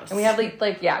their house. And we have,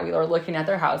 we are looking at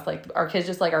their house. Like, our kids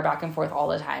just, like, are back and forth all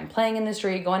the time. Playing in the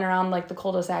street, going around, like, the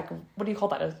cul-de-sac. What do you call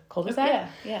that? A cul-de-sac?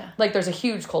 Yeah. Like, there's a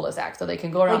huge cul-de-sac, so they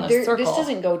can go around the circle. This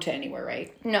doesn't go to anywhere,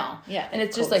 right? No. Yeah. And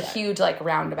it's just a huge, like,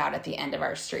 roundabout at the end of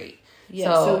our street.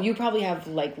 Yeah, so you probably have,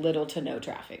 like, little to no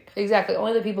traffic. Exactly.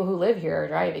 Only the people who live here are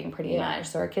driving pretty much.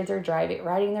 So our kids are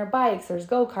riding their bikes. There's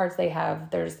go-karts they have.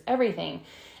 There's everything.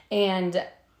 And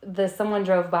someone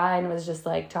drove by and was just,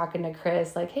 like, talking to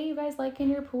Chris, like, hey, you guys liking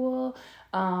your pool?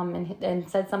 And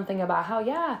said something about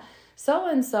how,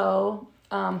 so-and-so,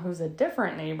 who's a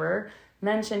different neighbor,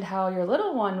 mentioned how your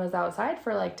little one was outside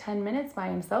for, like, 10 minutes by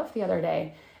himself the other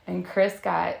day. And Chris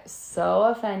got so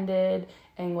offended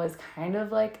and was kind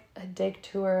of like a dick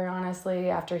to her, honestly,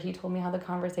 after he told me how the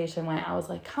conversation went. I was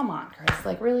like, come on, Chris.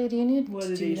 Like, really, do you need to do that? What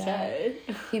did he say?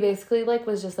 He basically, like,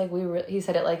 was just like, he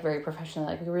said it, like, very professionally,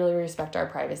 like, we really respect our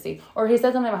privacy. Or he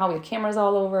said something about how we have cameras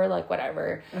all over, like,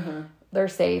 whatever. Uh-huh. They're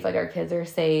safe. Like, our kids are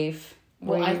safe.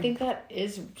 Well, I think that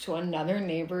is, so another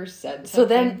neighbor said something. So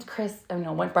then Chris,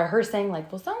 went by her saying,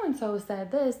 like, well, so-and-so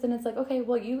said this. Then it's like, okay,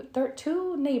 well,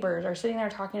 2 neighbors are sitting there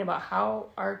talking about how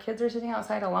our kids are sitting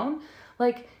outside alone.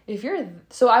 Like,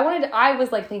 I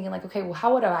was, like, thinking, like, okay, well,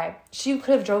 how would she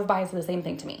could have drove by and said the same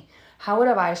thing to me. How would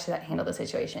I handle the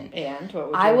situation? And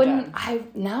what would you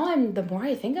have done? The more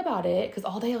I think about it, because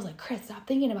all day I was like, Chris, stop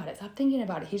thinking about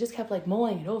it. He just kept, like,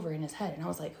 mulling it over in his head. And I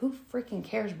was like, who freaking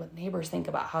cares what neighbors think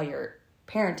about how you're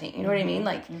parenting? You know what I mean?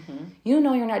 Like, you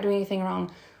know you're not doing anything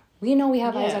wrong. We know we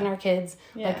have eyes on our kids.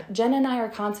 Yeah. Like, Jen and I are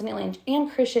constantly,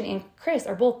 and Christian and Chris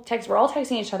are both we're all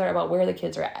texting each other about where the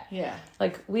kids are at. Yeah.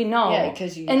 Like, we know. Yeah,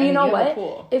 because you know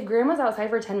what? If Graham was outside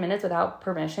for 10 minutes without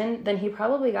permission, then he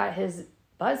probably got his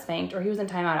butt spanked or he was in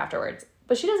timeout afterwards.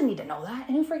 But she doesn't need to know that,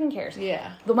 and who freaking cares?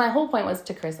 Yeah. But my whole point was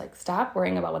to Chris, like, stop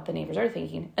worrying about what the neighbors are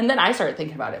thinking. And then I started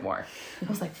thinking about it more. I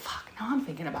was like, fuck, now I'm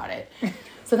thinking about it.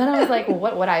 So then I was like, well,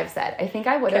 what would I have said? I think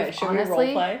I would have, should honestly...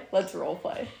 we role play? Let's role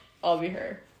play. I'll be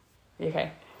her.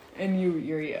 Okay. And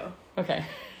you're you. Okay.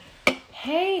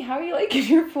 Hey, how are you liking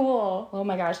your pool? Oh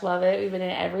my gosh, love it. We've been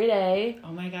in it every day.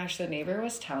 Oh my gosh, the neighbor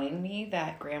was telling me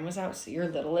that Graham was your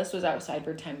littlest was outside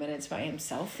for 10 minutes by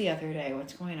himself the other day.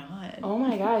 What's going on? Oh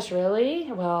my gosh,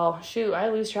 really? Well, shoot, I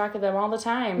lose track of them all the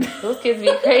time. Those kids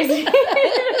be crazy.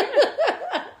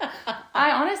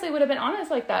 I honestly would have been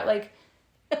honest like that. Like,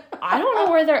 I don't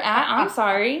know where they're at. I'm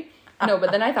sorry. No,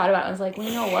 but then I thought about it. I was like, well,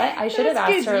 you know what? I should have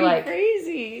asked her, like...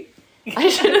 crazy. I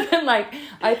should have been like...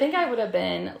 I think I would have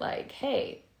been like,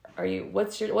 hey,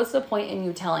 what's the point in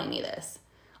you telling me this?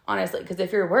 honestly. Because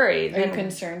if you're worried... Are you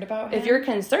concerned about him? If you're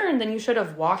concerned, then you should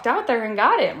have walked out there and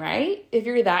got him, right? If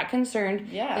you're that concerned,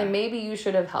 then maybe you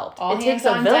should have helped. All it takes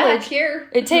a village here.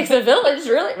 It takes a village,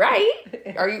 really,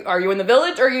 right? Are you in the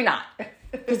village or are you not?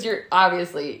 Because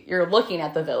you're looking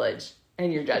at the village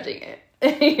and you're judging it.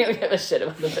 You don't give a shit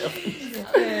about the village.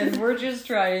 And we're just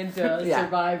trying to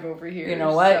survive over here. You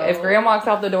know what? So... If Graham walks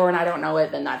out the door and I don't know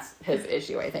it, then that's his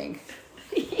issue, I think.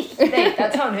 Hey,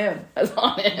 that's on him. That's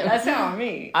on him. That's not on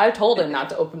me. I told him not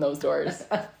to open those doors.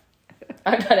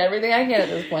 I've done everything I can at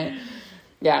this point.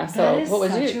 Yeah, so what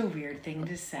was such a weird thing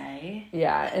to say.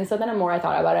 Yeah, and so then the more I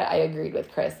thought about it, I agreed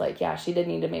with Chris. Like, yeah, she did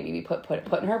need to maybe be put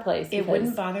in her place. It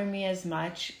wouldn't bother me as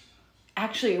much.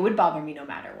 Actually, it would bother me no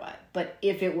matter what. But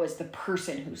if it was the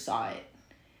person who saw it.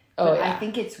 But I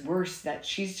think it's worse that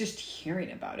she's just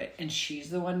hearing about it and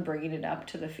she's the one bringing it up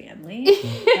to the family.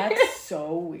 That's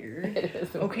so weird. It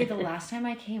is okay, the last time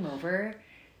I came over,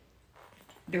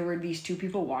 there were these two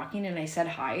people walking and I said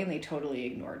hi and they totally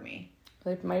ignored me.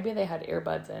 Like, maybe they had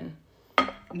earbuds in.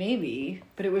 Maybe,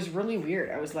 but it was really weird.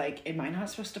 I was like, am I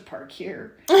not supposed to park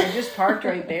here? I just parked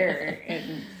right there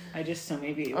and so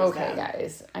maybe it was okay,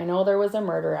 guys. I know there was a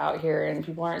murder out here and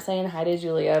people aren't saying hi to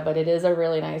Julia, but it is a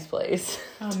really nice place.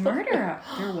 A murder?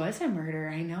 There was a murder.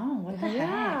 I know. What the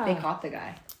heck? They caught the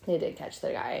guy. They did catch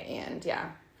the guy and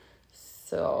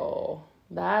so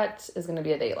that is going to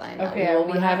be a dateline. Okay.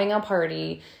 We'll be having a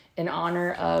party in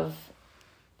honor of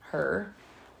her,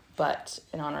 but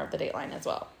in honor of the dateline as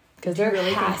well. Because there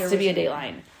really has to be a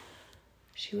dateline.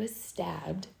 She was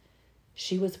stabbed.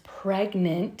 She was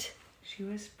pregnant. She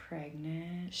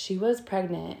was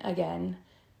pregnant again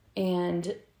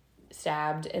and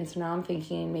stabbed. And so now I'm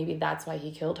thinking maybe that's why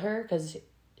he killed her, because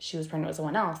she was pregnant with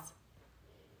someone else.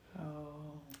 Oh.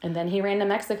 And then he ran to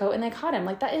Mexico and they caught him.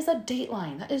 Like, that is a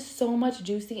dateline. That is so much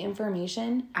juicy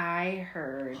information. I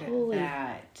heard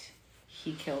that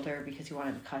he killed her because he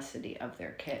wanted custody of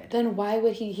their kid. Then why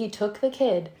would he took the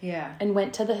kid and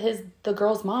went to the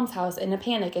girl's mom's house in a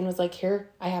panic and was like, here,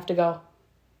 I have to go.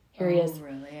 Here he is. Oh,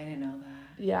 really? I didn't know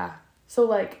that. Yeah. So,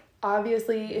 like,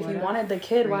 obviously, if you wanted the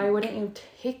kid, why wouldn't you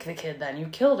take the kid then? You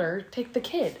killed her. Take the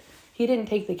kid. He didn't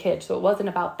take the kid, so it wasn't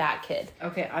about that kid.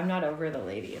 Okay, I'm not over the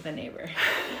lady, the neighbor.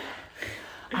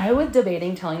 I was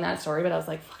debating telling that story, but I was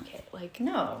like, fuck it. Like,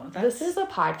 no. This is a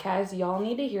podcast. Y'all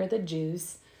need to hear the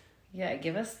juice. Yeah,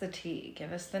 give us the tea.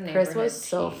 Give us the neighborhood tea. Chris was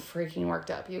so freaking worked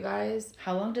up, you guys.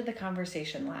 How long did the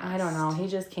conversation last? I don't know. He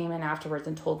just came in afterwards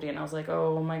and told me, and I was like,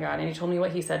 oh my God. And he told me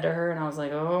what he said to her, and I was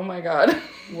like, oh my God.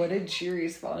 What did she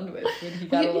respond with when he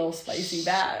got a little spicy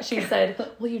back? She said,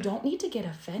 well, you don't need to get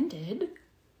offended.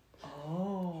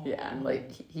 Oh. Yeah, like,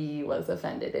 he was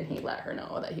offended, and he let her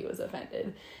know that he was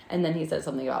offended. And then he said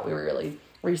something about we really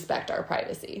respect our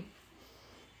privacy.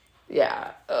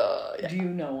 Yeah. Do you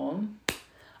know him?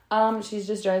 She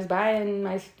just drives by and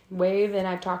I wave, and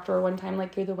I've talked to her one time,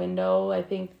 like, through the window.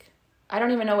 I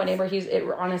don't even know what neighbor it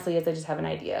honestly is. I just have an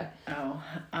idea. Oh,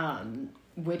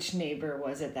 which neighbor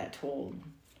was it that told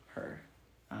her?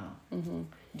 Oh. Mm-hmm.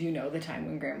 Do you know the time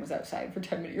when Graham was outside for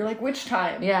 10 minutes? You're like, which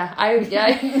time? Yeah,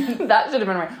 that should have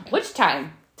been right. Which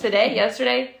time? Today?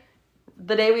 Yesterday?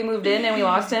 The day we moved in and we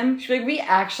lost him? She's like, we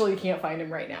actually can't find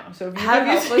him right now. So if you can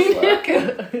help us look.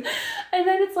 And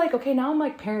then it's like, okay, now I'm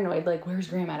like paranoid. Like, where's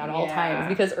Graham at all times?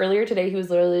 Because earlier today he was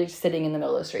literally sitting in the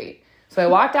middle of the street. So I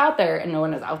walked out there and no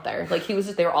one was out there. Like,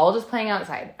 they were all just playing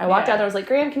outside. I walked out there. I was like,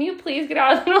 Graham, can you please get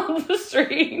out of the middle of the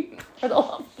street? For the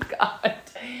love of God.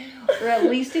 Or at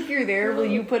least if you're there, will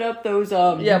you put up those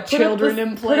children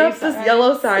in place? Put up this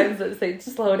yellow signs that say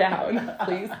slow down,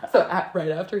 please. So right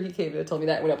after he came and told me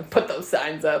that, I went up and put those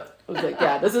signs up. I was like,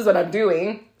 yeah, this is what I'm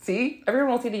doing. See?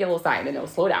 Everyone will see the yellow sign and it'll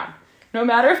slow down. No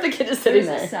matter if the kid is sitting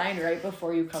there. There's a sign right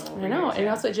before you come over. I know, and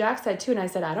that's what Jack said too. And I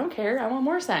said, I don't care. I want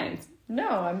more signs. No,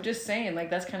 I'm just saying, like,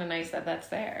 that's kind of nice that that's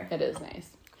there. It is nice.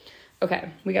 Okay,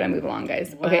 we got to move along,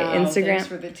 guys. Wow, okay, Instagram. Thanks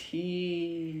for the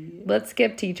tea. Let's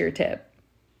skip teacher tip.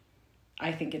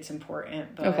 I think it's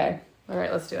important, but... Okay. All right,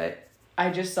 let's do it.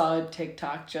 I just saw a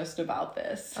TikTok just about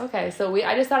this. Okay, so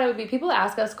I just thought it would be... People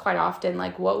ask us quite often,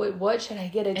 like, what should I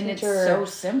get a teacher? And it's so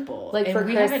simple. Like, and for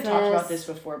we Christmas. haven't talked about this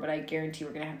before, but I guarantee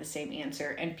we're going to have the same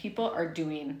answer. And people are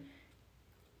doing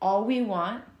all we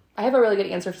want. I have a really good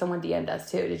answer if someone DM'd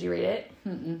us, too. Did you read it?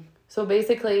 Mm-mm. So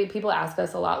basically, people ask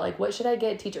us a lot, like, what should I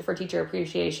get for teacher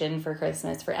appreciation for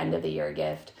Christmas, for end of the year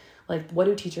gift? Like, what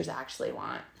do teachers actually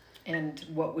want? And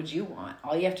what would you want?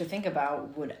 All you have to think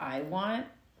about, would I want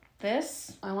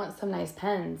this? I want some nice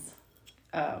pens.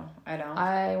 Oh, I don't.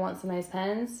 I want some nice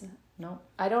pens. Nope.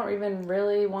 I don't even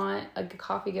really want a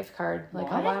coffee gift card.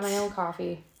 Like, what? I'll buy my own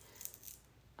coffee.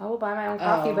 I will buy my own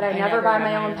coffee, but I never buy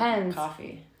my own pens.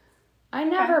 Coffee. I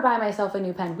never buy myself a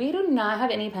new pen. We do not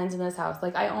have any pens in this house.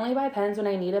 Like, I only buy pens when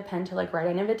I need a pen to, like, write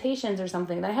on invitations or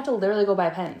something. Then I have to literally go buy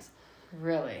pens.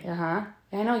 Really? Uh-huh.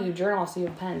 I know you journal, so you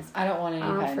have pens. I don't want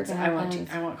any pens.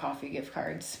 I want coffee gift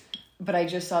cards. But I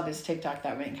just saw this TikTok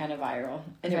that went kind of viral.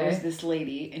 And it was this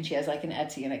lady, and she has, like, an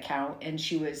Etsy account. And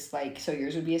she was, like, so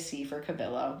yours would be a C for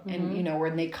Cabillo. Mm-hmm. And, you know,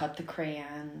 where they cut the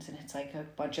crayons. And it's, like, a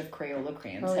bunch of Crayola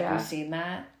crayons. Oh, Have you seen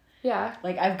that? Yeah.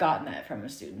 Like, I've gotten that from a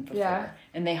student before. Yeah.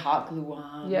 And they hot glue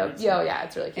on. Yep. Yeah,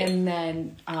 it's really cute. And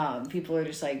then people are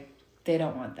just like, they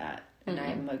don't want that. And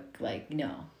I'm like,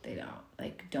 no, they don't.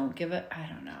 Like, don't give it. I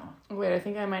don't know. Wait, I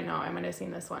think I might know. I might have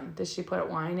seen this one. Did she put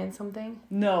wine in something?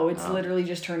 No, it's literally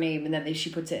just her name, and then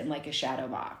she puts it in, like, a shadow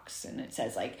box, and it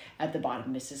says, like, at the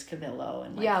bottom, Mrs. Cabillo.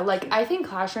 And, like, yeah, like, I think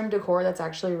classroom decor, that's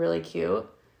actually really cute.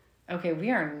 Okay,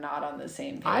 we are not on the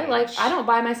same page. I don't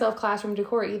buy myself classroom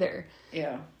decor either.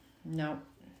 Yeah. No.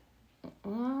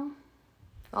 Well,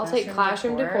 I'll take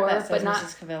classroom decor that says but not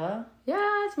Mrs. Cabillo.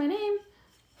 Yeah, it's my name.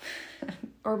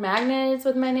 Or magnets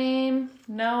with my name.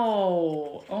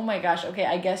 No. Oh my gosh. Okay,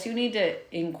 I guess you need to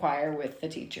inquire with the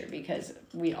teacher because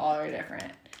we all are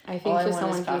different. I think all I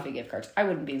want is coffee gift cards. I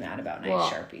wouldn't be mad about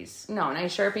nice Sharpies. No,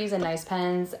 nice Sharpies and nice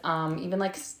pens. Even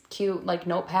like cute like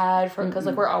notepad for because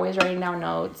like we're always writing down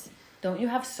notes. Don't you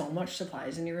have so much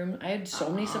supplies in your room? I had so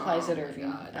many supplies at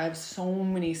Irving. I have so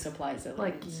many supplies at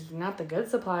Lynn's. Like, not the good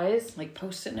supplies. Like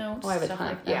Post-it notes? Oh, I have a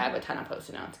ton. Like I have a ton of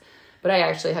Post-it notes. But I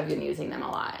actually have been using them a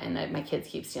lot. And my kids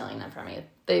keep stealing them from me.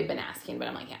 They've been asking, but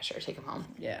I'm like, yeah, sure, take them home.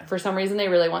 Yeah. For some reason, they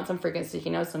really want some freaking sticky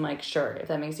notes. I'm like, sure, if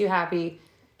that makes you happy,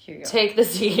 here you go. Take the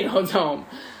sticky notes home.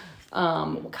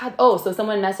 So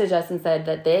someone messaged us and said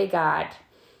that they got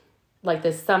like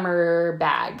this summer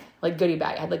bag, like goodie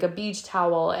bag. It had like a beach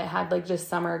towel. It had like just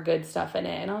summer good stuff in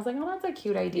it. And I was like, oh, that's a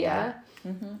cute idea.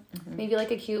 Yeah. Maybe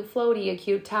like a cute floaty, a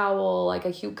cute towel, like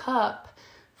a cute cup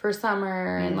for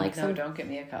summer. And like no, don't get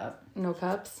me a cup. No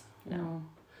cups?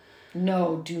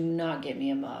 No, do not get me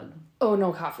a mug. Oh,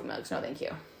 no coffee mugs. No, thank you.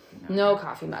 No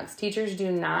coffee mugs. Teachers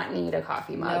do not need a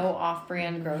coffee mug. No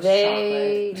off-brand gross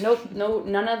chocolate. Nope,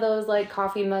 none of those like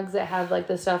coffee mugs that have like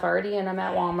the stuff already in them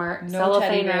at Walmart. No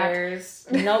cellophane teddy bears.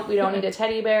 Nope, we don't need a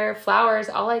teddy bear. Flowers.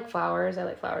 I like flowers. I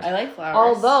like flowers.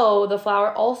 Although the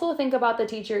flower, also think about the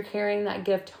teacher carrying that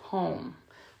gift home.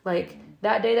 Like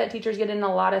that day that teachers get in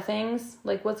a lot of things,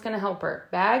 like what's going to help her?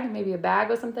 Bag? Maybe a bag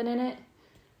with something in it?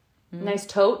 Nice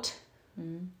tote?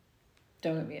 Don't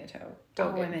get me a tote.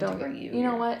 Don't bring you. You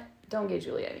know what? Don't get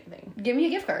Julie anything. Give me a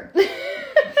gift card.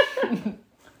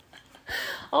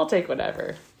 I'll take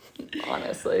whatever.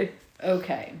 Honestly.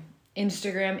 Okay.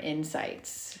 Instagram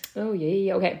Insights. Oh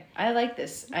yeah. Okay. I like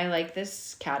this. I like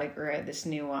this category. This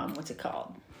new what's it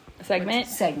called? Segment.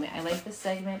 I like this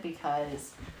segment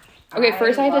because. Okay.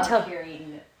 First, I have to tell.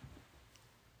 Hearing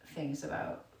things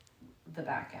about the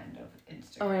back end of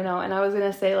Instagram. Oh, I know. And I was going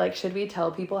to say, like, should we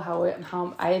tell people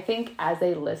how I think as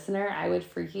a listener, I would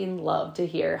freaking love to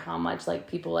hear how much, like,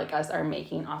 people like us are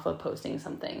making off of posting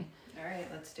something. All right,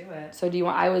 let's do it. So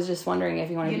I was just wondering if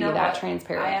you want to be that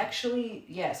transparent.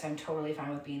 Yes, I'm totally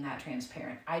fine with being that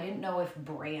transparent. I didn't know if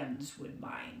brands would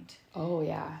mind. Oh,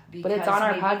 yeah. But it's on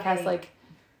our podcast,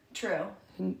 True.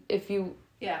 If you...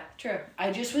 Yeah, true.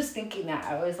 I just was thinking that.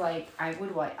 I was like, that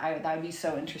would be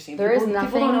so interesting. People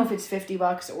don't know if it's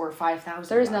 $50 or $5,000.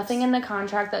 There's nothing in the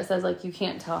contract that says like you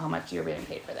can't tell how much you're being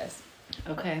paid for this.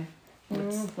 Okay.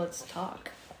 Let's talk.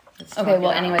 Okay,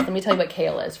 well anyways, let me tell you what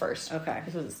kale is first. Okay.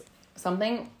 This is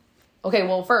something. Okay,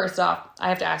 well first off, I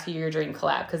have to ask you your dream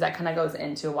collab because that kind of goes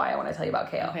into why I want to tell you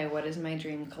about kale. Okay, what is my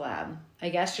dream collab? I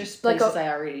guess just places I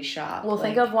already shop. Well,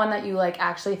 think of one that you like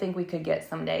actually think we could get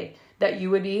someday. That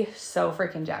you would be so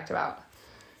freaking jacked about.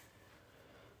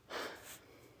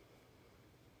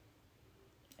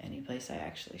 Any place I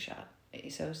actually shop.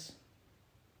 ASOS.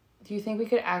 Do you think we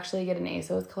could actually get an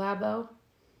ASOS collab though?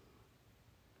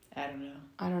 I don't know.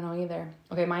 I don't know either.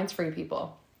 Okay, mine's Free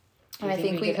People. And I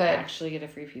think we could actually get a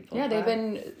Free People. Yeah,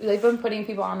 collab? they've been putting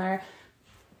people on there.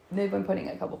 They've been putting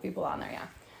a couple people on there, yeah.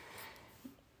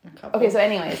 Okay, so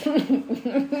anyways,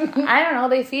 I don't know.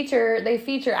 They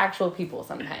feature actual people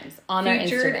sometimes on their Instagram.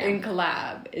 Featured and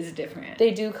collab is different. They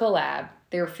do collab.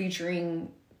 They're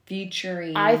featuring.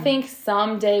 I think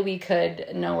someday we could,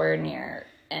 nowhere near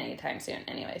anytime soon.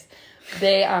 Anyways,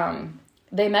 they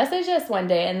messaged us one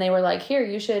day and they were like, "Here,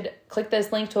 you should click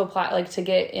this link to apply, like to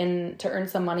get in to earn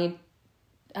some money."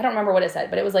 I don't remember what it said,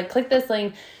 but it was like, "Click this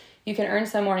link, you can earn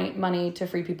some more money to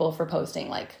Free People for posting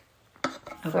like."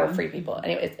 For Free People.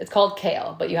 Anyway, it's called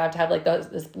Kale, but you have to have like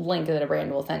this link that a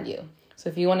brand will send you. So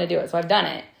if you want to do it, so I've done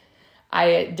it.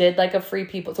 I did like a Free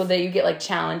People, so that you get like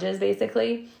challenges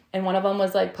basically, and one of them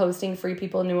was like posting Free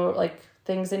People new like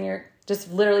things in your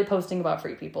Just literally posting about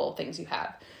Free People things you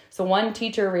have. So one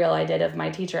teacher reel I did of my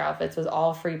teacher outfits was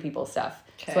all Free People stuff.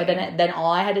 Okay. So then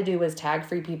all I had to do was tag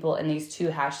Free People in these 2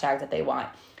 hashtags that they want.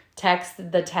 Text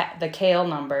the Kale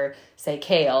number, say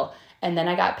Kale, and then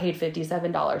I got paid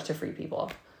 $57 to Free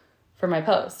People for my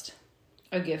post.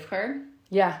 A gift card?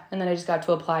 Yeah, and then I just got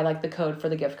to apply like the code for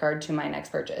the gift card to my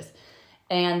next purchase.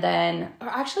 And then, or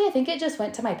actually I think it just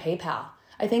went to my PayPal.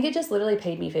 I think it just literally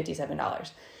paid me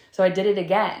 $57. So I did it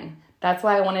again. That's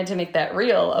why I wanted to make that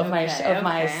reel of my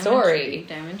story.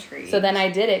 I'm intrigued. So then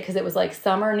I did it because it was like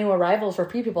summer new arrivals for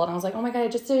Free People. And I was like, oh my God, I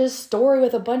just did a story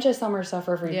with a bunch of summer stuff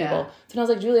for Free People. So then I was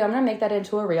like, Julie, I'm going to make that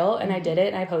into a reel. And I did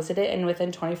it and I posted it. And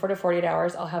within 24 to 48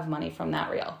 hours, I'll have money from that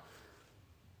reel.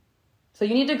 So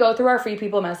you need to go through our Free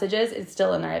People messages. It's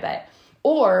still in there, I bet.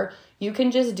 Or you can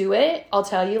just do it. I'll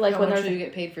tell you like how much do you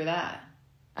get paid for that?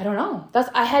 I don't know.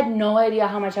 I had no idea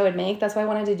how much I would make. That's why I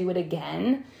wanted to do it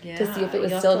again to see if it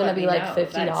was still going to be like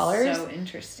 $50. That's so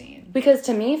interesting. Because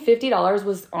to me, $50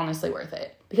 was honestly worth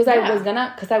it. Because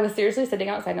I was seriously sitting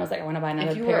outside and I was like, I want to buy another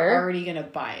pair. If you were already going to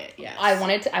buy it, yes. I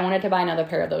wanted to buy another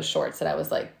pair of those shorts that I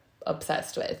was like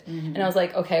obsessed with. Mm-hmm. And I was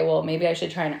like, okay, well maybe I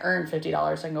should try and earn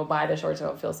 $50 so I can go buy the shorts so I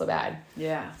don't feel so bad.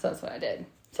 Yeah. So that's what I did.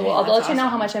 So I'll let you know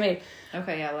how much I made.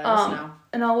 Okay, yeah, let us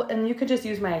know. And you could just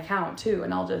use my account too,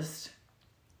 and I'll just.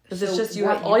 Because it's just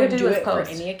all you have to do is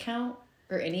post. For any account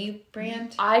or any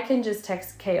brand? I can just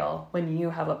text Kale when you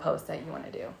have a post that you want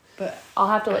to do. But I'll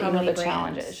have to let you know the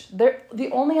challenges. The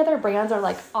only other brands are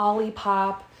like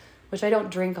Olipop, which I don't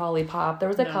drink Olipop. There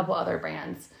was a couple other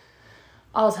brands.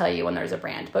 I'll tell you when there's a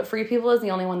brand. But Free People is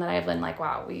the only one that I've been like,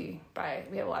 wow, we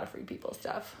have a lot of Free People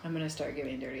stuff. I'm going to start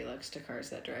giving dirty looks to cars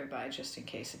that drive by just in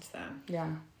case it's them. Yeah.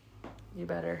 You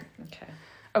better.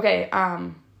 Okay,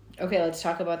 let's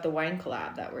talk about the wine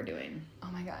collab that we're doing. Oh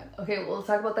my God. Okay, well, let's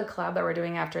talk about the collab that we're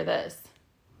doing after this.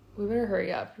 We better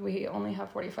hurry up. We only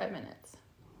have 45 minutes.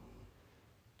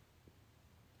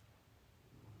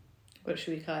 What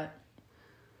should we cut?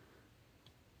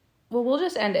 Well, we'll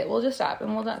just end it. We'll just stop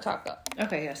and we'll not talk about it.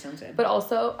 Okay, yeah, sounds good. But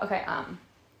also,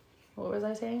 what was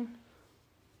I saying?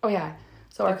 Oh yeah.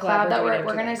 So our collab that we're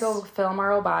going to go film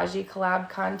our Obagi collab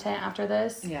content after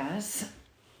this. Yes.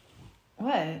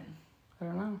 What? I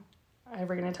don't know. Are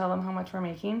we going to tell them how much we're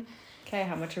making? Okay,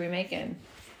 how much are we making?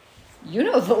 You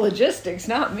know the logistics,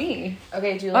 not me.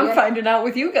 Okay, Julia. I'm finding out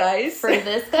with you guys. For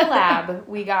this collab,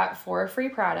 we got 4 free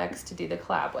products to do the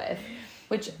collab with.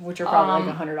 Which are probably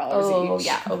like $100 each. Oh,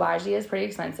 yeah. Obagi is pretty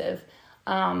expensive.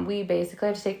 We basically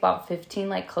have to take about 15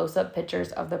 like close-up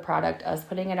pictures of the product, us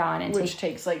putting it on. And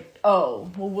takes like,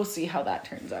 we'll see how that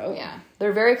turns out. Yeah.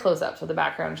 They're very close-up, so the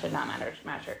background should not matter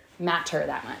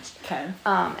that much. Okay.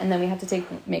 And then we have to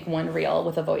make one reel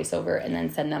with a voiceover and then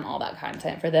send them all that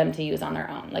content for them to use on their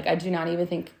own. Like, I do not even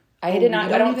think... I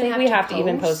don't think we have to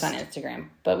even post on Instagram,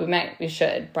 but we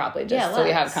should probably just so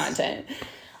we have content.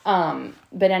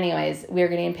 But anyways, we're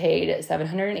getting paid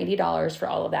 $780 for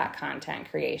all of that content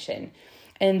creation.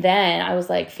 And then I was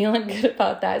like feeling good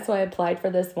about that. So I applied for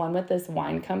this one with this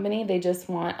wine company. They just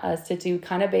want us to do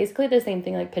kind of basically the same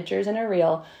thing, like pictures in a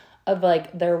reel of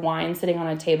like their wine sitting on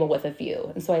a table with a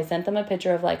view. And so I sent them a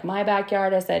picture of like my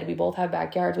backyard. I said, we both have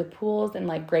backyards with pools and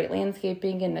like great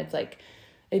landscaping. And it's like,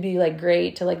 it'd be like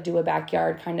great to like do a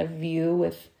backyard kind of view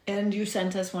with. And you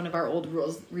sent us one of our old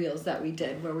reels that we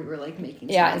did where we were like making.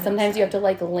 Yeah. And sometimes you have to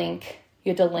like link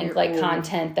like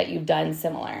content that you've done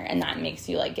similar, and that makes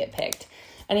you like get picked.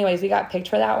 Anyways, we got picked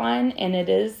for that one, and it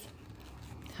is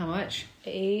how much?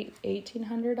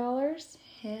 $1,800.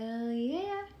 Hell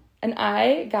yeah! And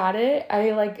I got it.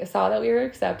 I like saw that we were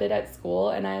accepted at school,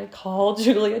 and I called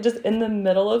Julia just in the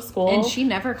middle of school. And she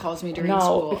never calls me during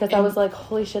school. No, because I was like,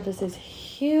 holy shit, this is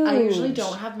huge. I usually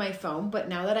don't have my phone, but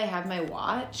now that I have my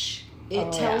watch,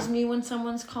 it tells me when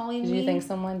someone's calling me. Did you think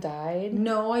someone died?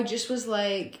 No, I just was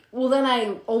like... Well, then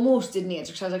I almost didn't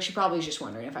answer. So I was like, she probably was just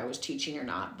wondering if I was teaching or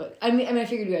not. But I mean, I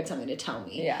figured you had something to tell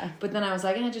me. Yeah. But then I was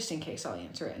like, just in case, I'll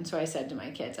answer it. And so I said to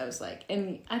my kids, I was like...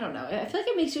 And I don't know. I feel like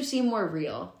it makes you seem more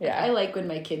real. Yeah. Like, I like when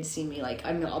my kids see me. Like,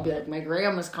 I'll be like, my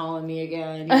grandma's calling me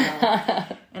again. You know?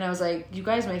 And I was like, you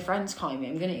guys, my friend's calling me.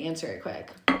 I'm going to answer it quick.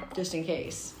 Just in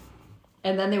case.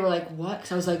 And then they were like, what?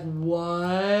 Because I was like,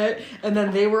 what? And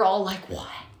then they were all like, what?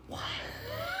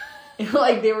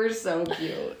 Like, they were so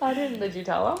cute. Did you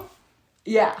tell them?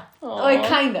 Yeah. Aww.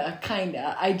 Like,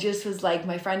 kinda. I just was like,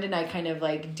 my friend and I kind of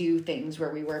like do things where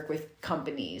we work with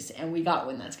companies, and we got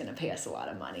one that's going to pay us a lot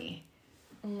of money.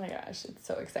 Oh my gosh, it's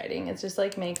so exciting. It's just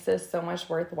like makes this so much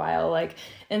worthwhile. Like,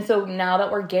 and so now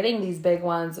that we're getting these big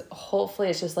ones, hopefully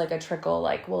it's just like a trickle.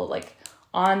 Like, well, like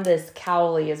on this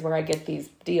Cowley is where I get these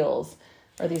deals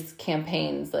or these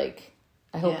campaigns. Like,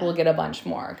 I hope we'll get a bunch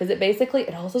more because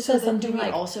it also says something like. Do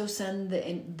we also send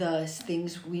the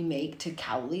things we make to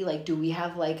Cowley? Like, do we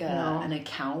have like an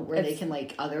account where they can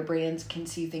like other brands can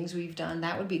see things we've done?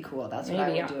 That would be cool. That's what I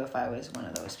would do if I was one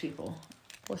of those people.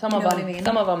 Well, some of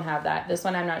them have that. This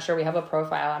one, I'm not sure. We have a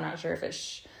profile. I'm not sure if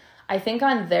it's. I think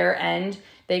on their end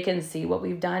they can see what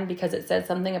we've done because it says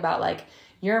something about like.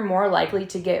 You're more likely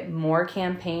to get more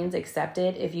campaigns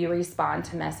accepted if you respond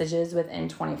to messages within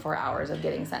 24 hours of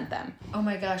getting sent them. Oh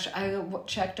my gosh, I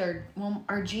checked our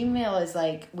Gmail is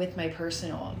like with my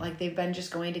personal. Like they've been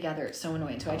just going together. It's so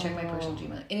annoying. So I checked my personal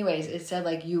Gmail. Anyways, it said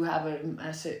like you have a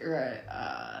message or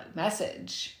a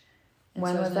message. And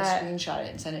when so was that? Screenshot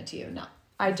it and send it to you. No.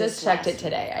 I just checked it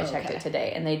today. I checked it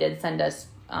today and they did send us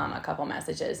a couple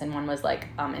messages, and one was like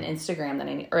an Instagram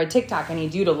that or a TikTok I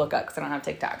need you to look up because I don't have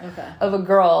TikTok of a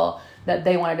girl that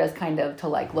they wanted us kind of to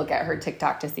like look at her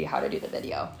TikTok to see how to do the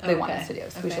video they want us to do.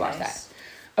 So we should watch that.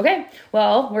 Okay,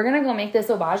 well, we're gonna go make this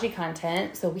Obagi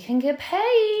content so we can get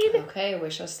paid. Okay,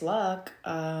 wish us luck.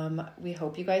 We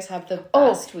hope you guys have the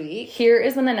best week. Here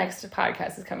is when the next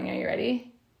podcast is coming. Are you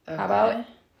ready? Okay. How about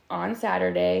on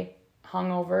Saturday,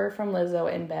 hungover from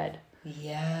Lizzo in bed?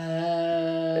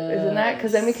 Yes. Isn't that?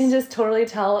 Because then we can just totally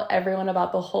tell everyone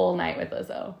about the whole night with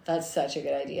Lizzo. That's such a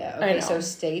good idea. Okay, so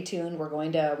stay tuned.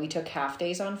 We took half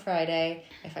days on Friday.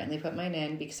 I finally put mine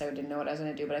in because I didn't know what I was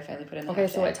going to do, but I finally put in the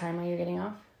half day. What time are you getting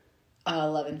off?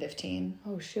 11:15.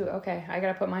 Oh, shoot. Okay. I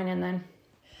got to put mine in then.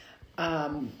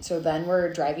 So then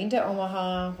we're driving to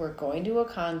Omaha. We're going to a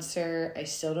concert. I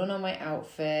still don't know my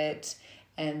outfit.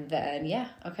 And then,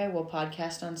 we'll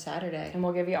podcast on Saturday. And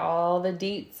we'll give you all the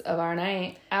deets of our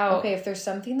night out. Okay, if there's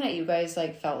something that you guys,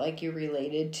 like, felt like you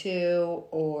related to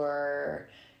or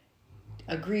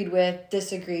agreed with,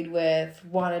 disagreed with,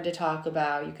 wanted to talk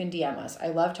about, you can DM us. I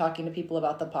love talking to people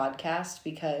about the podcast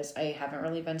because I haven't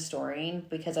really been storying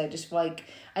because I just,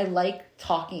 I like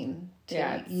talking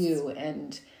to you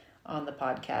and on the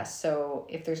podcast. So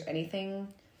if there's anything,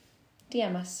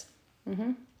 DM us.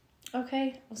 Mm-hmm.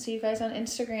 Okay, we'll see you guys on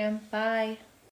Instagram. Bye.